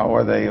 you know,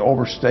 or they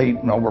overstate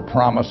and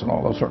overpromise and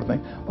all those sort of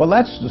things. Well,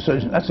 that's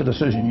a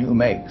decision you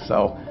make.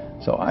 So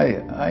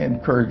I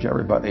encourage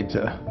everybody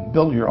to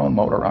build your own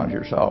moat around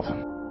yourself.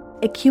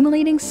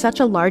 Accumulating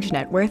such a large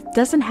net worth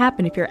doesn't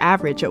happen if you're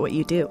average at what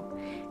you do.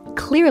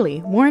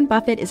 Clearly, Warren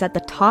Buffett is at the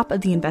top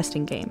of the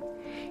investing game.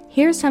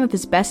 Here's some of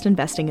his best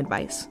investing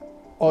advice.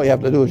 All you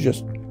have to do is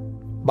just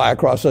buy a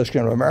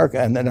cross-section of America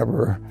and then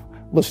never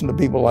listen to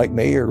people like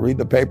me or read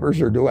the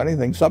papers or do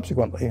anything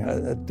subsequently.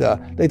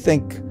 They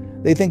think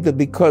that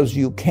because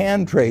you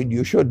can trade,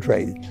 you should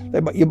trade.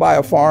 You buy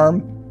a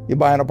farm, you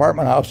buy an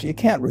apartment house, you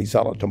can't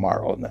resell it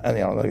tomorrow. And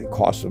you know, the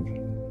cost of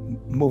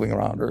moving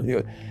around.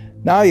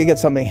 Now you get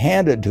something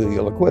handed to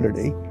you,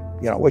 liquidity,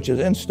 which is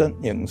instant.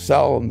 You can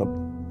sell, and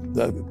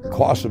the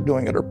cost of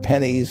doing it are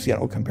pennies,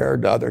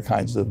 compared to other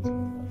kinds of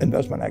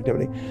investment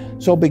activity.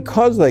 So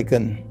because they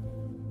can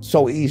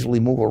so easily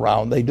move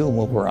around, they do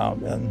move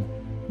around, and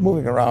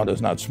moving around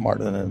is not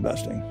smarter than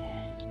investing.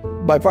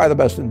 By far the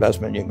best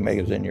investment you can make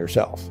is in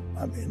yourself.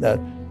 I mean,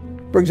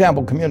 for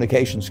example,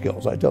 communication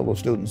skills. I tell the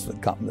students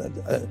that come that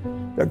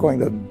they're going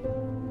to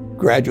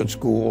graduate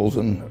schools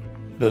and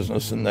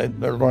business, and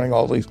they're learning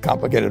all these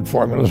complicated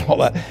formulas and all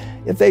that.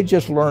 If they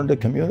just learn to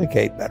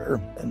communicate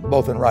better, and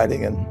both in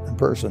writing and in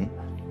person,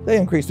 they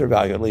increase their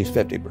value at least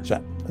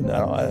 50%.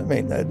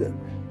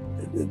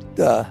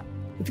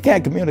 If you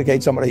can't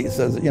communicate, somebody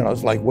says,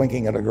 it's like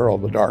winking at a girl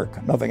in the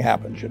dark. Nothing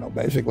happens,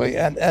 basically.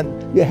 And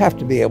you have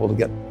to be able to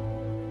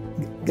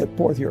get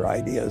forth your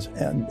ideas,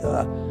 and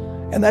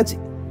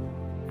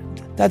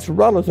that's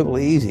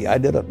relatively easy. I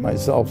did it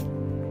myself.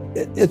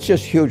 It's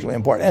just hugely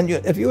important.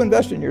 And if you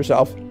invest in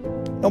yourself,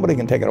 nobody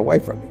can take it away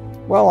from you.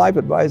 Well, life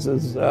advice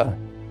is, the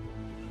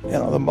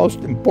most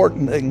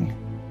important thing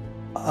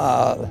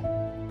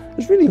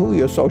is really who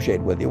you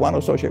associate with. You want to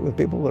associate with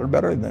people that are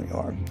better than you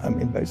are. I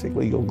mean,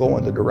 basically, you'll go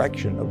in the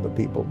direction of the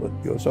people that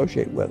you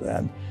associate with,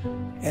 and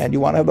you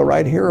want to have the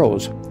right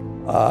heroes.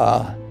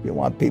 You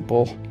want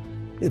people,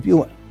 if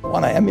you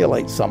want to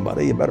emulate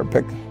somebody, you better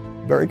pick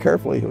very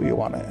carefully who you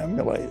want to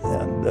emulate.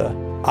 And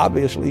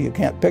obviously, you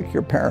can't pick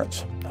your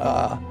parents.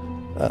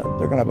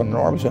 They're going to have an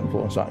enormous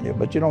influence on you,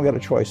 but you don't get a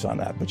choice on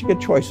that. But you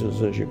get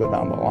choices as you go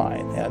down the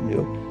line, and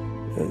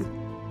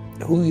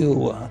who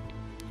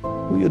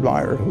you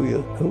admire, who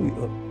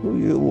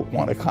you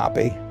want to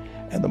copy,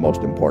 and the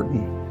most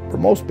important for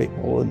most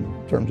people in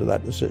terms of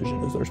that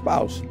decision is their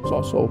spouse. It's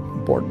also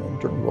important in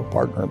terms of a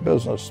partner in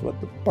business, but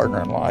the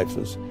partner in life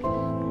is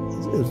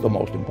the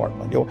most important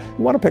one. You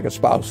want to pick a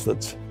spouse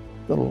that's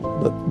a little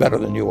bit better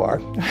than you are,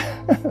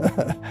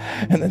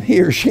 and then he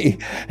or she,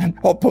 and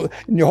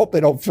you hope they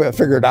don't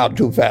figure it out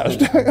too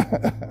fast.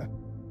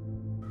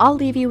 I'll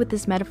leave you with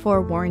this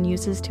metaphor Warren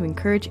uses to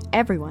encourage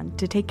everyone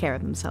to take care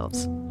of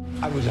themselves.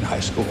 I was in high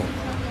school,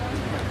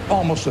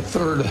 almost a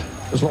third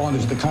as long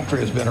as the country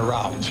has been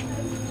around.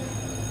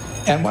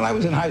 And when I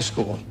was in high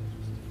school,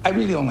 I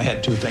really only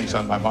had two things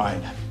on my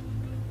mind: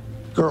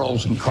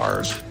 girls and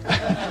cars.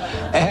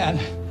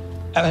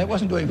 And I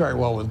wasn't doing very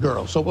well with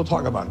girls, so we'll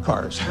talk about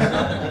cars.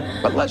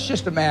 But let's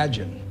just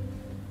imagine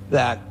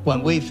that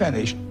when we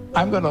finish,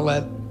 I'm going to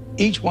let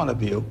each one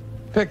of you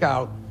pick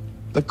out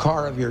the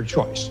car of your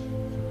choice.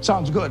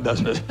 Sounds good,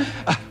 doesn't it?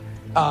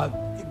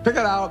 Pick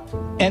it out,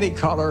 any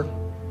color,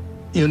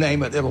 you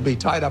name it. It'll be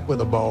tied up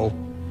with a bow,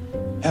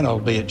 and it'll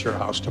be at your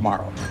house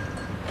tomorrow.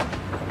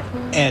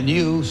 And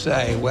you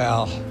say,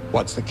 well,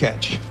 what's the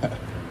catch?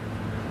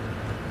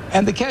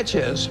 And the catch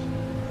is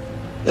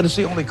that it's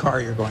the only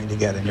car you're going to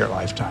get in your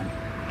lifetime.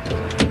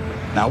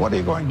 Now, what are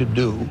you going to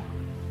do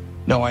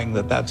knowing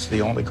that that's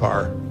the only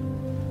car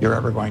you're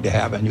ever going to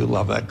have and you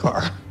love that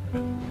car?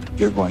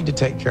 You're going to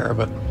take care of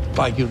it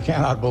like you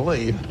cannot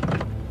believe.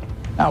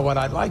 Now, what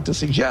I'd like to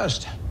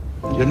suggest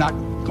is you're not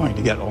going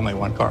to get only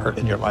one car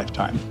in your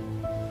lifetime,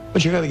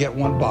 but you're going to get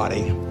one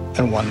body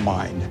and one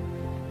mind,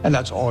 and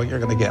that's all you're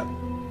going to get.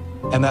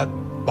 And that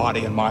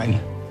body and mind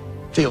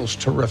feels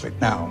terrific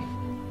now,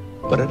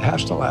 but it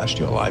has to last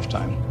you a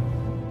lifetime.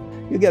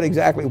 You get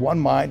exactly one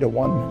mind and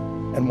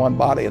one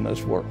body in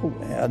this world,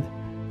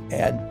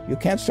 and you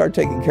can't start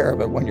taking care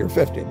of it when you're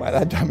 50. By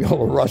that time,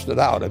 you'll have rusted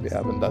out if you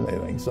haven't done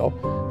anything. So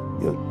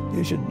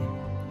you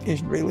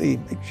should really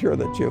make sure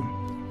that you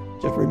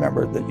just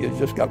remember that you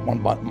just got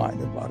one mind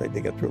and body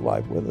to get through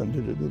life with and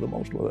to do the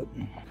most with it.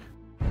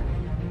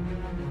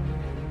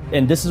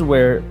 And this is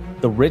where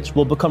the rich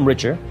will become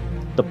richer,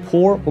 the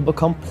poor will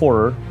become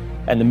poorer,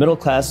 and the middle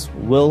class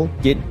will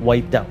get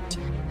wiped out.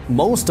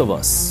 Most of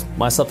us,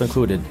 myself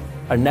included,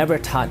 are never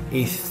taught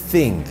a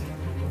thing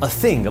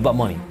about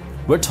money.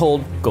 We're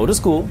told, go to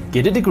school,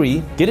 get a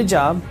degree, get a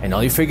job, and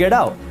all you figure it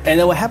out. And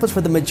then what happens for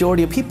the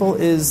majority of people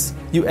is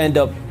you end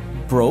up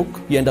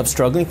broke, you end up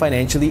struggling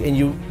financially, and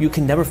you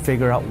can never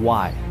figure out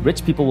why.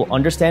 Rich people will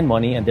understand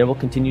money and they will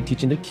continue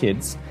teaching their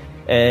kids.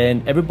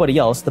 And everybody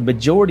else, the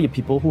majority of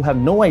people who have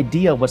no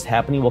idea what's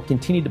happening, will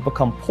continue to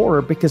become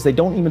poorer because they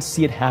don't even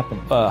see it happen.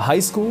 High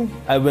school,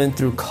 I went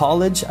through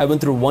college, I went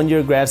through 1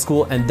 year grad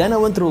school, and then I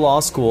went through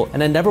law school,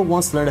 and I never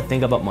once learned a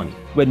thing about money.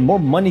 When more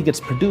money gets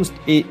produced,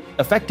 it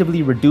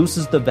effectively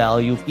reduces the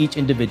value of each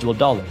individual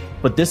dollar.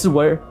 But this is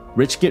where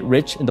rich get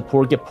rich and the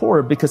poor get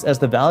poorer, because as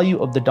the value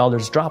of the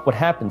dollars drop, what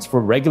happens? For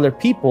regular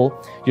people,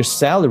 your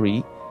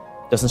salary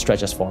doesn't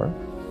stretch as far.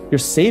 Your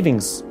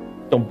savings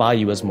don't buy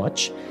you as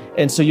much.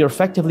 And so you're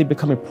effectively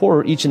becoming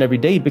poorer each and every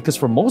day, because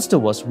for most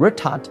of us, we're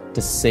taught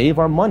to save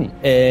our money,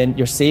 and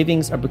your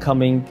savings are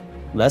becoming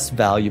less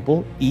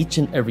valuable each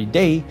and every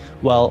day.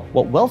 While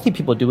what wealthy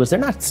people do is they're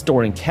not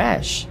storing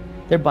cash,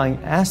 they're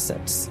buying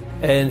assets.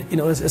 And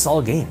it's all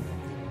a game.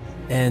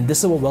 And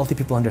this is what wealthy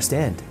people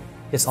understand.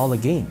 It's all a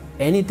game.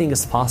 Anything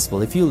is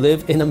possible. If you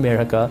live in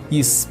America,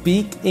 you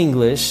speak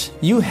English,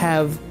 you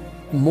have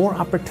more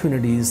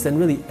opportunities than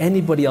really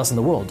anybody else in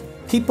the world.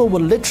 People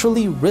would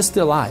literally risk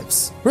their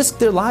lives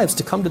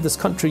to come to this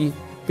country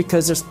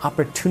because there's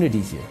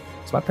opportunity here.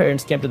 So my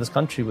parents came to this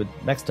country with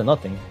next to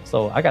nothing.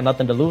 So I got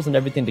nothing to lose and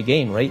everything to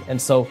gain, right?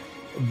 And so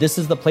this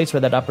is the place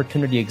where that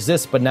opportunity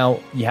exists. But now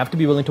you have to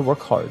be willing to work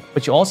hard,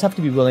 but you also have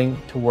to be willing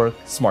to work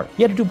smart.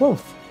 You have to do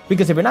both.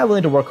 Because if you're not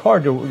willing to work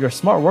hard, your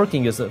smart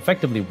working is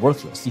effectively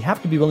worthless. You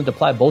have to be willing to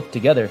apply both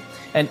together.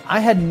 And I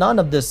had none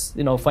of this,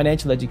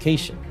 financial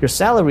education. Your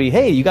salary,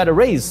 hey, you got a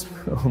raise,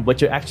 but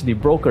you're actually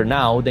broker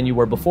now than you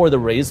were before the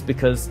raise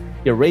because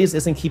your raise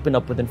isn't keeping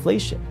up with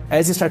inflation.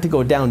 As you start to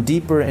go down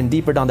deeper and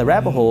deeper down the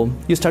rabbit hole,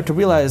 you start to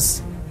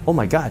realize, oh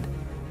my God,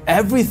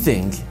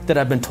 everything that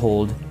I've been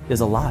told is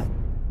a lie.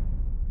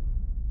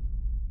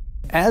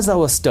 As I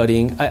was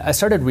studying, I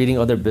started reading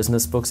other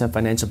business books and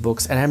financial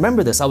books. And I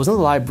remember this, I was in the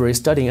library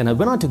studying and I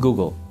went onto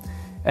Google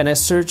and I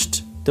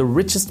searched the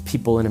richest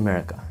people in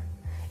America.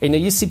 And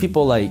you see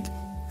people like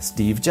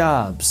Steve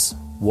Jobs,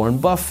 Warren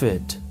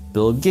Buffett,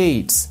 Bill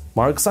Gates,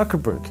 Mark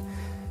Zuckerberg.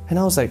 And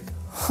I was like,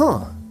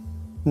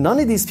 none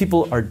of these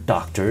people are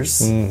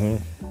doctors.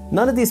 Mm-hmm.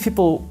 None of these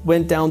people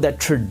went down that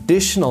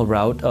traditional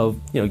route of,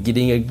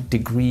 getting a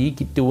degree,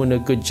 doing a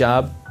good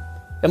job.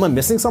 Am I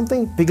missing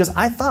something? Because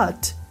I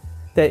thought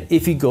that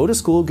if you go to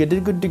school, get a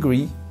good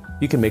degree,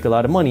 you can make a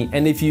lot of money.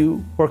 And if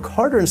you work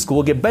harder in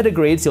school, get better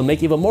grades, you'll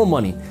make even more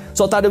money.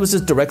 So I thought it was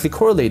just directly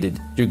correlated.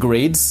 Your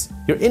grades,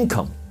 your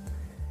income.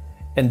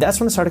 And that's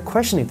when I started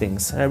questioning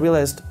things. And I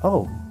realized,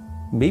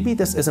 maybe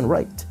this isn't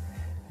right.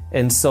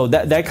 And so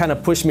that kind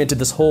of pushed me into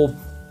this whole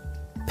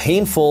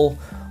painful,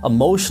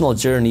 emotional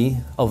journey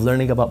of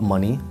learning about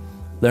money,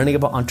 learning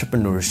about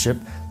entrepreneurship,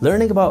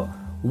 learning about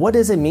what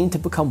does it mean to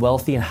become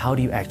wealthy and how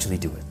do you actually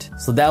do it.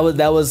 So that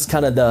was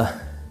kind of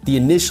the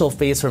initial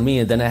phase for me,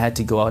 and then I had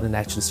to go out and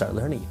actually start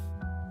learning.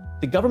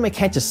 The government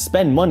can't just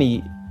spend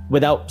money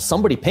without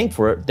somebody paying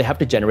for it. They have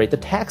to generate the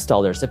tax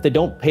dollars. If they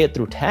don't pay it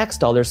through tax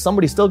dollars,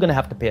 somebody's still gonna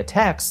have to pay a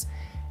tax.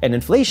 And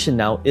inflation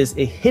now is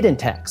a hidden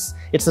tax.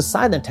 It's a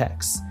silent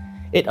tax.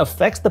 It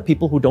affects the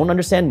people who don't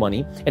understand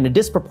money, and it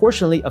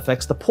disproportionately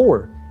affects the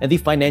poor and the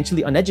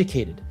financially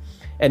uneducated.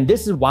 And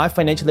this is why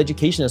financial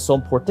education is so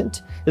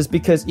important, is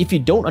because if you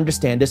don't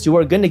understand this, you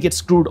are gonna get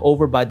screwed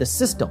over by the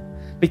system.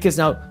 Because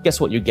now,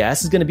 guess what? Your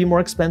gas is going to be more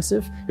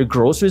expensive. Your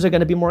groceries are going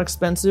to be more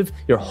expensive.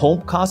 Your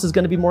home cost is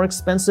going to be more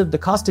expensive. The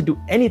cost to do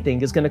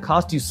anything is going to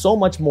cost you so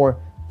much more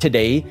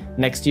today,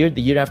 next year,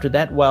 the year after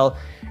that. While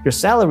your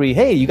salary,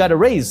 hey, you got a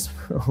raise,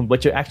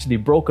 but you're actually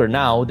broker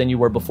now than you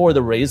were before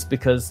the raise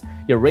because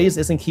your raise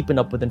isn't keeping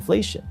up with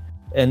inflation.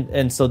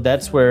 And so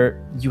that's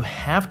where you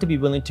have to be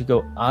willing to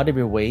go out of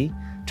your way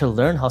to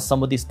learn how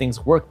some of these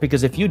things work.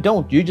 Because if you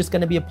don't, you're just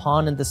going to be a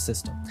pawn in the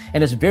system.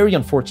 And it's very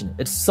unfortunate.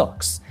 It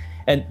sucks.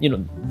 And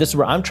this is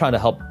where I'm trying to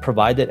help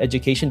provide that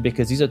education,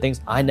 because these are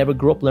things I never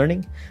grew up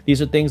learning. These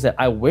are things that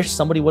I wish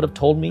somebody would have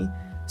told me.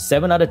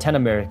 7 out of 10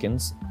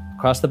 Americans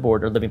across the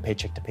board are living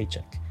paycheck to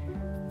paycheck.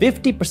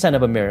 50%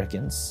 of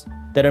Americans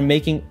that are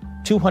making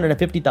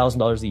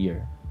 $250,000 a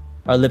year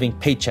are living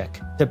paycheck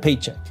to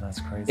paycheck.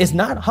 That's crazy. It's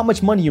not how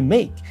much money you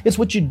make. It's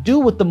what you do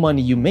with the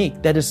money you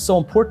make that is so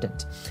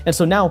important. And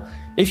so now,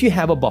 if you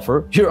have a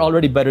buffer, you're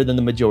already better than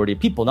the majority of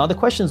people. Now the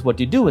question is, what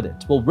do you do with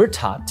it? Well, we're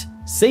taught,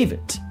 save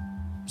it.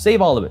 Save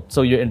all of it.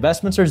 So your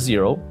investments are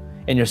zero,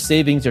 and your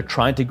savings, you're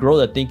trying to grow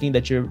that, thinking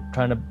that you're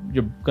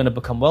going to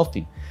become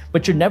wealthy.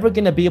 But you're never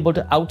going to be able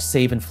to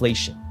outsave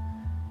inflation.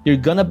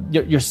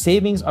 Your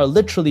savings are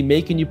literally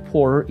making you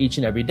poorer each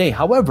and every day.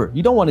 However,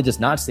 you don't want to just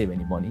not save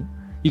any money.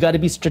 You got to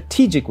be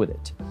strategic with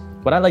it.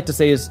 What I like to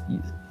say is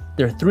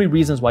there are 3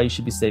 reasons why you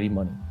should be saving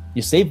money.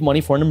 You save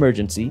money for an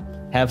emergency,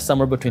 have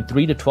somewhere between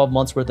 3 to 12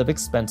 months worth of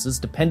expenses,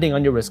 depending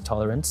on your risk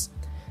tolerance.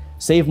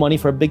 Save money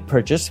for a big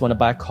purchase. You want to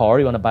buy a car,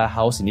 you want to buy a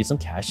house, you need some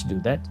cash to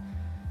do that.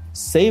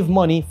 Save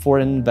money for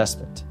an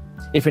investment.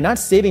 If you're not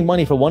saving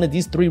money for one of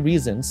these 3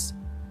 reasons,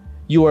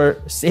 you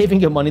are saving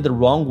your money the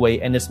wrong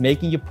way, and it's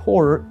making you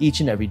poorer each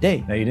and every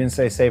day. Now, you didn't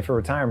say save for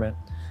retirement.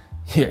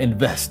 You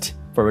invest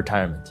for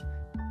retirement.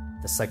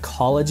 The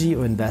psychology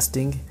of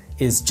investing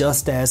is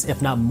just as,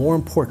 if not more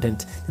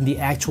important than the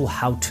actual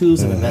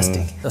how-tos of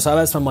investing. So I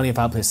invest my money in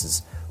 5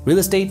 places: real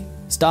estate,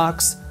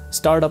 stocks,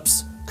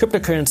 startups,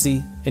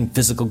 cryptocurrency, and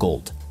physical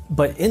gold.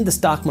 But in the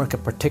stock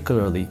market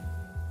particularly,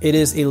 it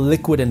is a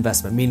liquid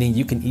investment, meaning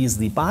you can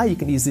easily buy, you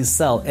can easily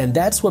sell. And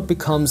that's what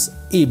becomes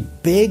a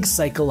big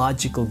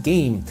psychological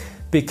game,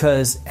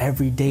 because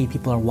every day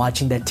people are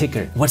watching that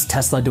ticker. What's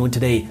Tesla doing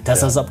today?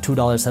 Tesla's up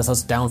 $2,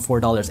 Tesla's down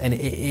 $4, and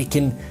it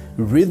can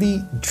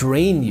really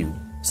drain you.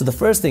 So the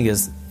first thing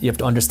is you have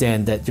to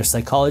understand that your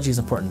psychology is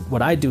important.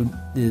 What I do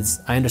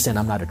is I understand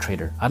I'm not a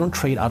trader. I don't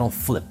trade, I don't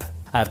flip.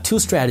 I have 2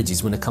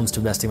 strategies when it comes to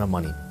investing my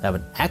money. I have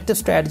an active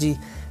strategy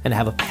and I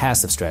have a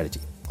passive strategy.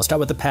 I'll start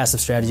with the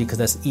passive strategy because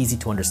that's easy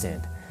to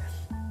understand.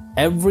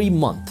 Every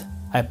month,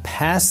 I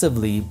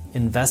passively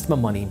invest my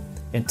money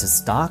into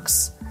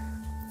stocks,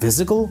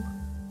 physical,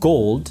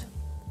 gold,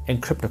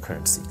 and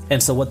cryptocurrency.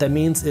 And so what that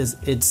means is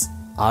it's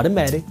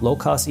automatic,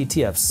 low-cost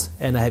ETFs,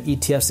 and I have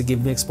ETFs to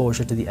give me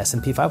exposure to the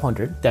S&P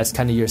 500. That's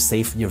kind of your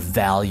safe, your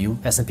value.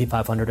 S&P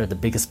 500 are the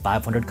biggest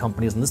 500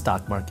 companies in the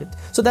stock market.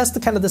 So that's the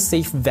kind of the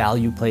safe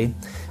value play.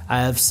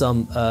 I have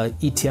some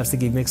ETFs to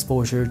give me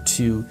exposure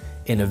to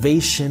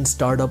innovation,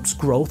 startups,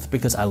 growth,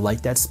 because I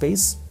like that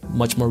space.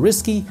 Much more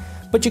risky,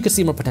 but you could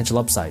see more potential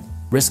upside.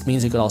 Risk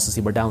means you could also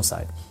see more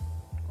downside.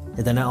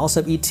 And then I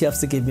also have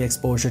ETFs to give me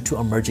exposure to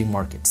emerging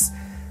markets.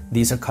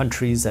 These are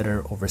countries that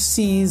are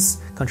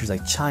overseas, countries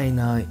like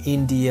China,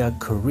 India,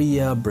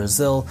 Korea,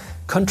 Brazil,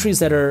 countries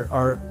that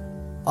are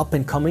up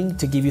and coming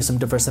to give you some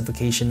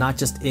diversification, not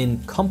just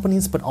in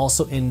companies, but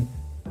also in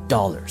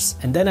dollars.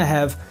 And then I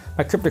have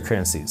my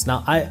cryptocurrencies.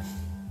 Now,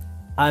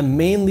 I'm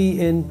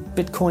mainly in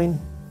Bitcoin.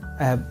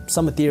 I have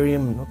some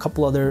Ethereum and a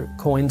couple other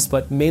coins,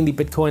 but mainly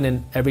Bitcoin,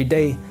 and every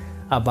day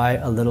I buy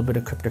a little bit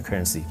of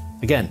cryptocurrency.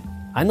 Again,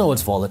 I know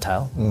it's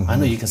volatile. I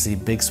know you can see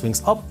big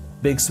swings up,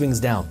 big swings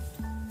down.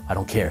 I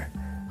don't care.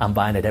 I'm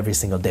buying it every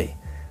single day.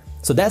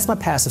 So that's my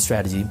passive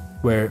strategy,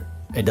 where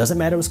it doesn't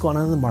matter what's going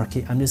on in the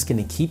market. I'm just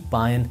going to keep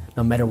buying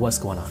no matter what's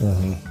going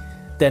on.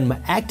 Then my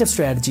active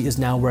strategy is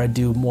now where I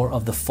do more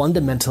of the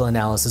fundamental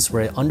analysis,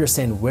 where I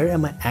understand where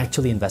am I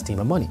actually investing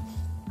my money.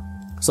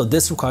 So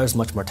this requires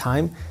much more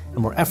time and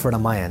more effort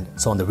on my end.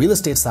 So on the real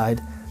estate side,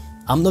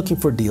 I'm looking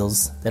for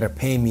deals that are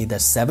paying me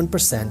that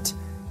 7%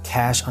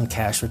 cash on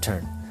cash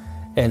return.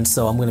 And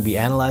so I'm going to be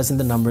analyzing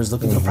the numbers,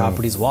 looking for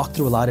properties, walk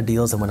through a lot of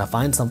deals, and when I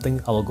find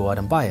something, I will go out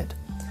and buy it.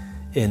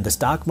 In the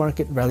stock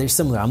market, rather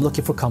similar. I'm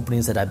looking for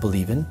companies that I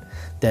believe in,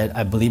 that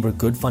I believe are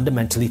good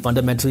fundamentally.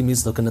 Fundamentally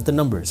means looking at the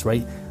numbers,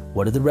 right?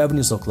 What do the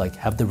revenues look like?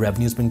 Have the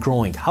revenues been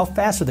growing? How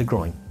fast are they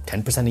growing?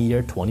 10% a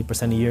year,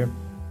 20% a year?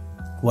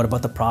 What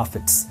about the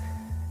profits?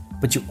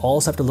 But you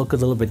also have to look a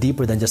little bit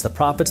deeper than just the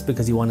profits,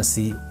 because you want to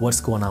see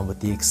what's going on with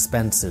the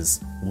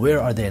expenses.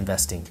 Where are they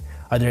investing?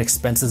 Are their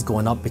expenses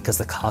going up because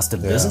the cost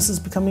of business is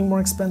becoming more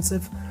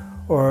expensive?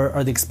 Or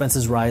are the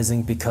expenses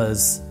rising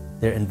because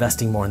they're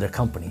investing more in their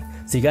company?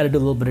 So you got to do a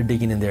little bit of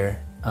digging in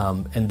there.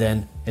 And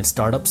then in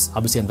startups,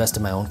 obviously I invest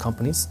in my own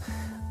companies,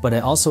 but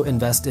I also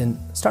invest in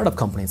startup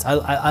companies.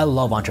 I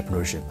love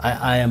entrepreneurship.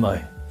 I am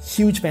a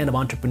huge fan of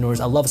entrepreneurs.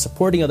 I love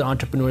supporting other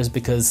entrepreneurs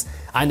because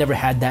I never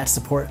had that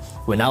support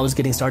when I was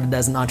getting started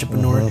as an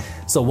entrepreneur.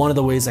 So one of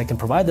the ways I can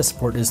provide the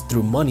support is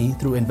through money,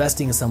 through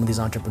investing in some of these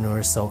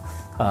entrepreneurs. So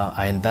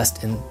I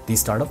invest in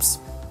these startups.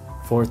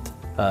 Fourth,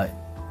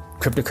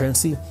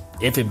 cryptocurrency.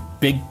 If a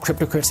big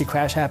cryptocurrency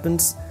crash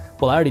happens,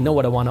 well, I already know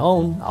what I want to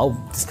own. I'll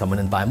just come in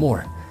and buy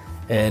more.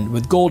 And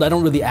with gold, I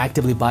don't really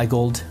actively buy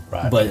gold,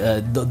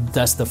 but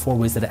that's the 4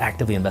 ways that I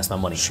actively invest my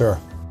money. Sure.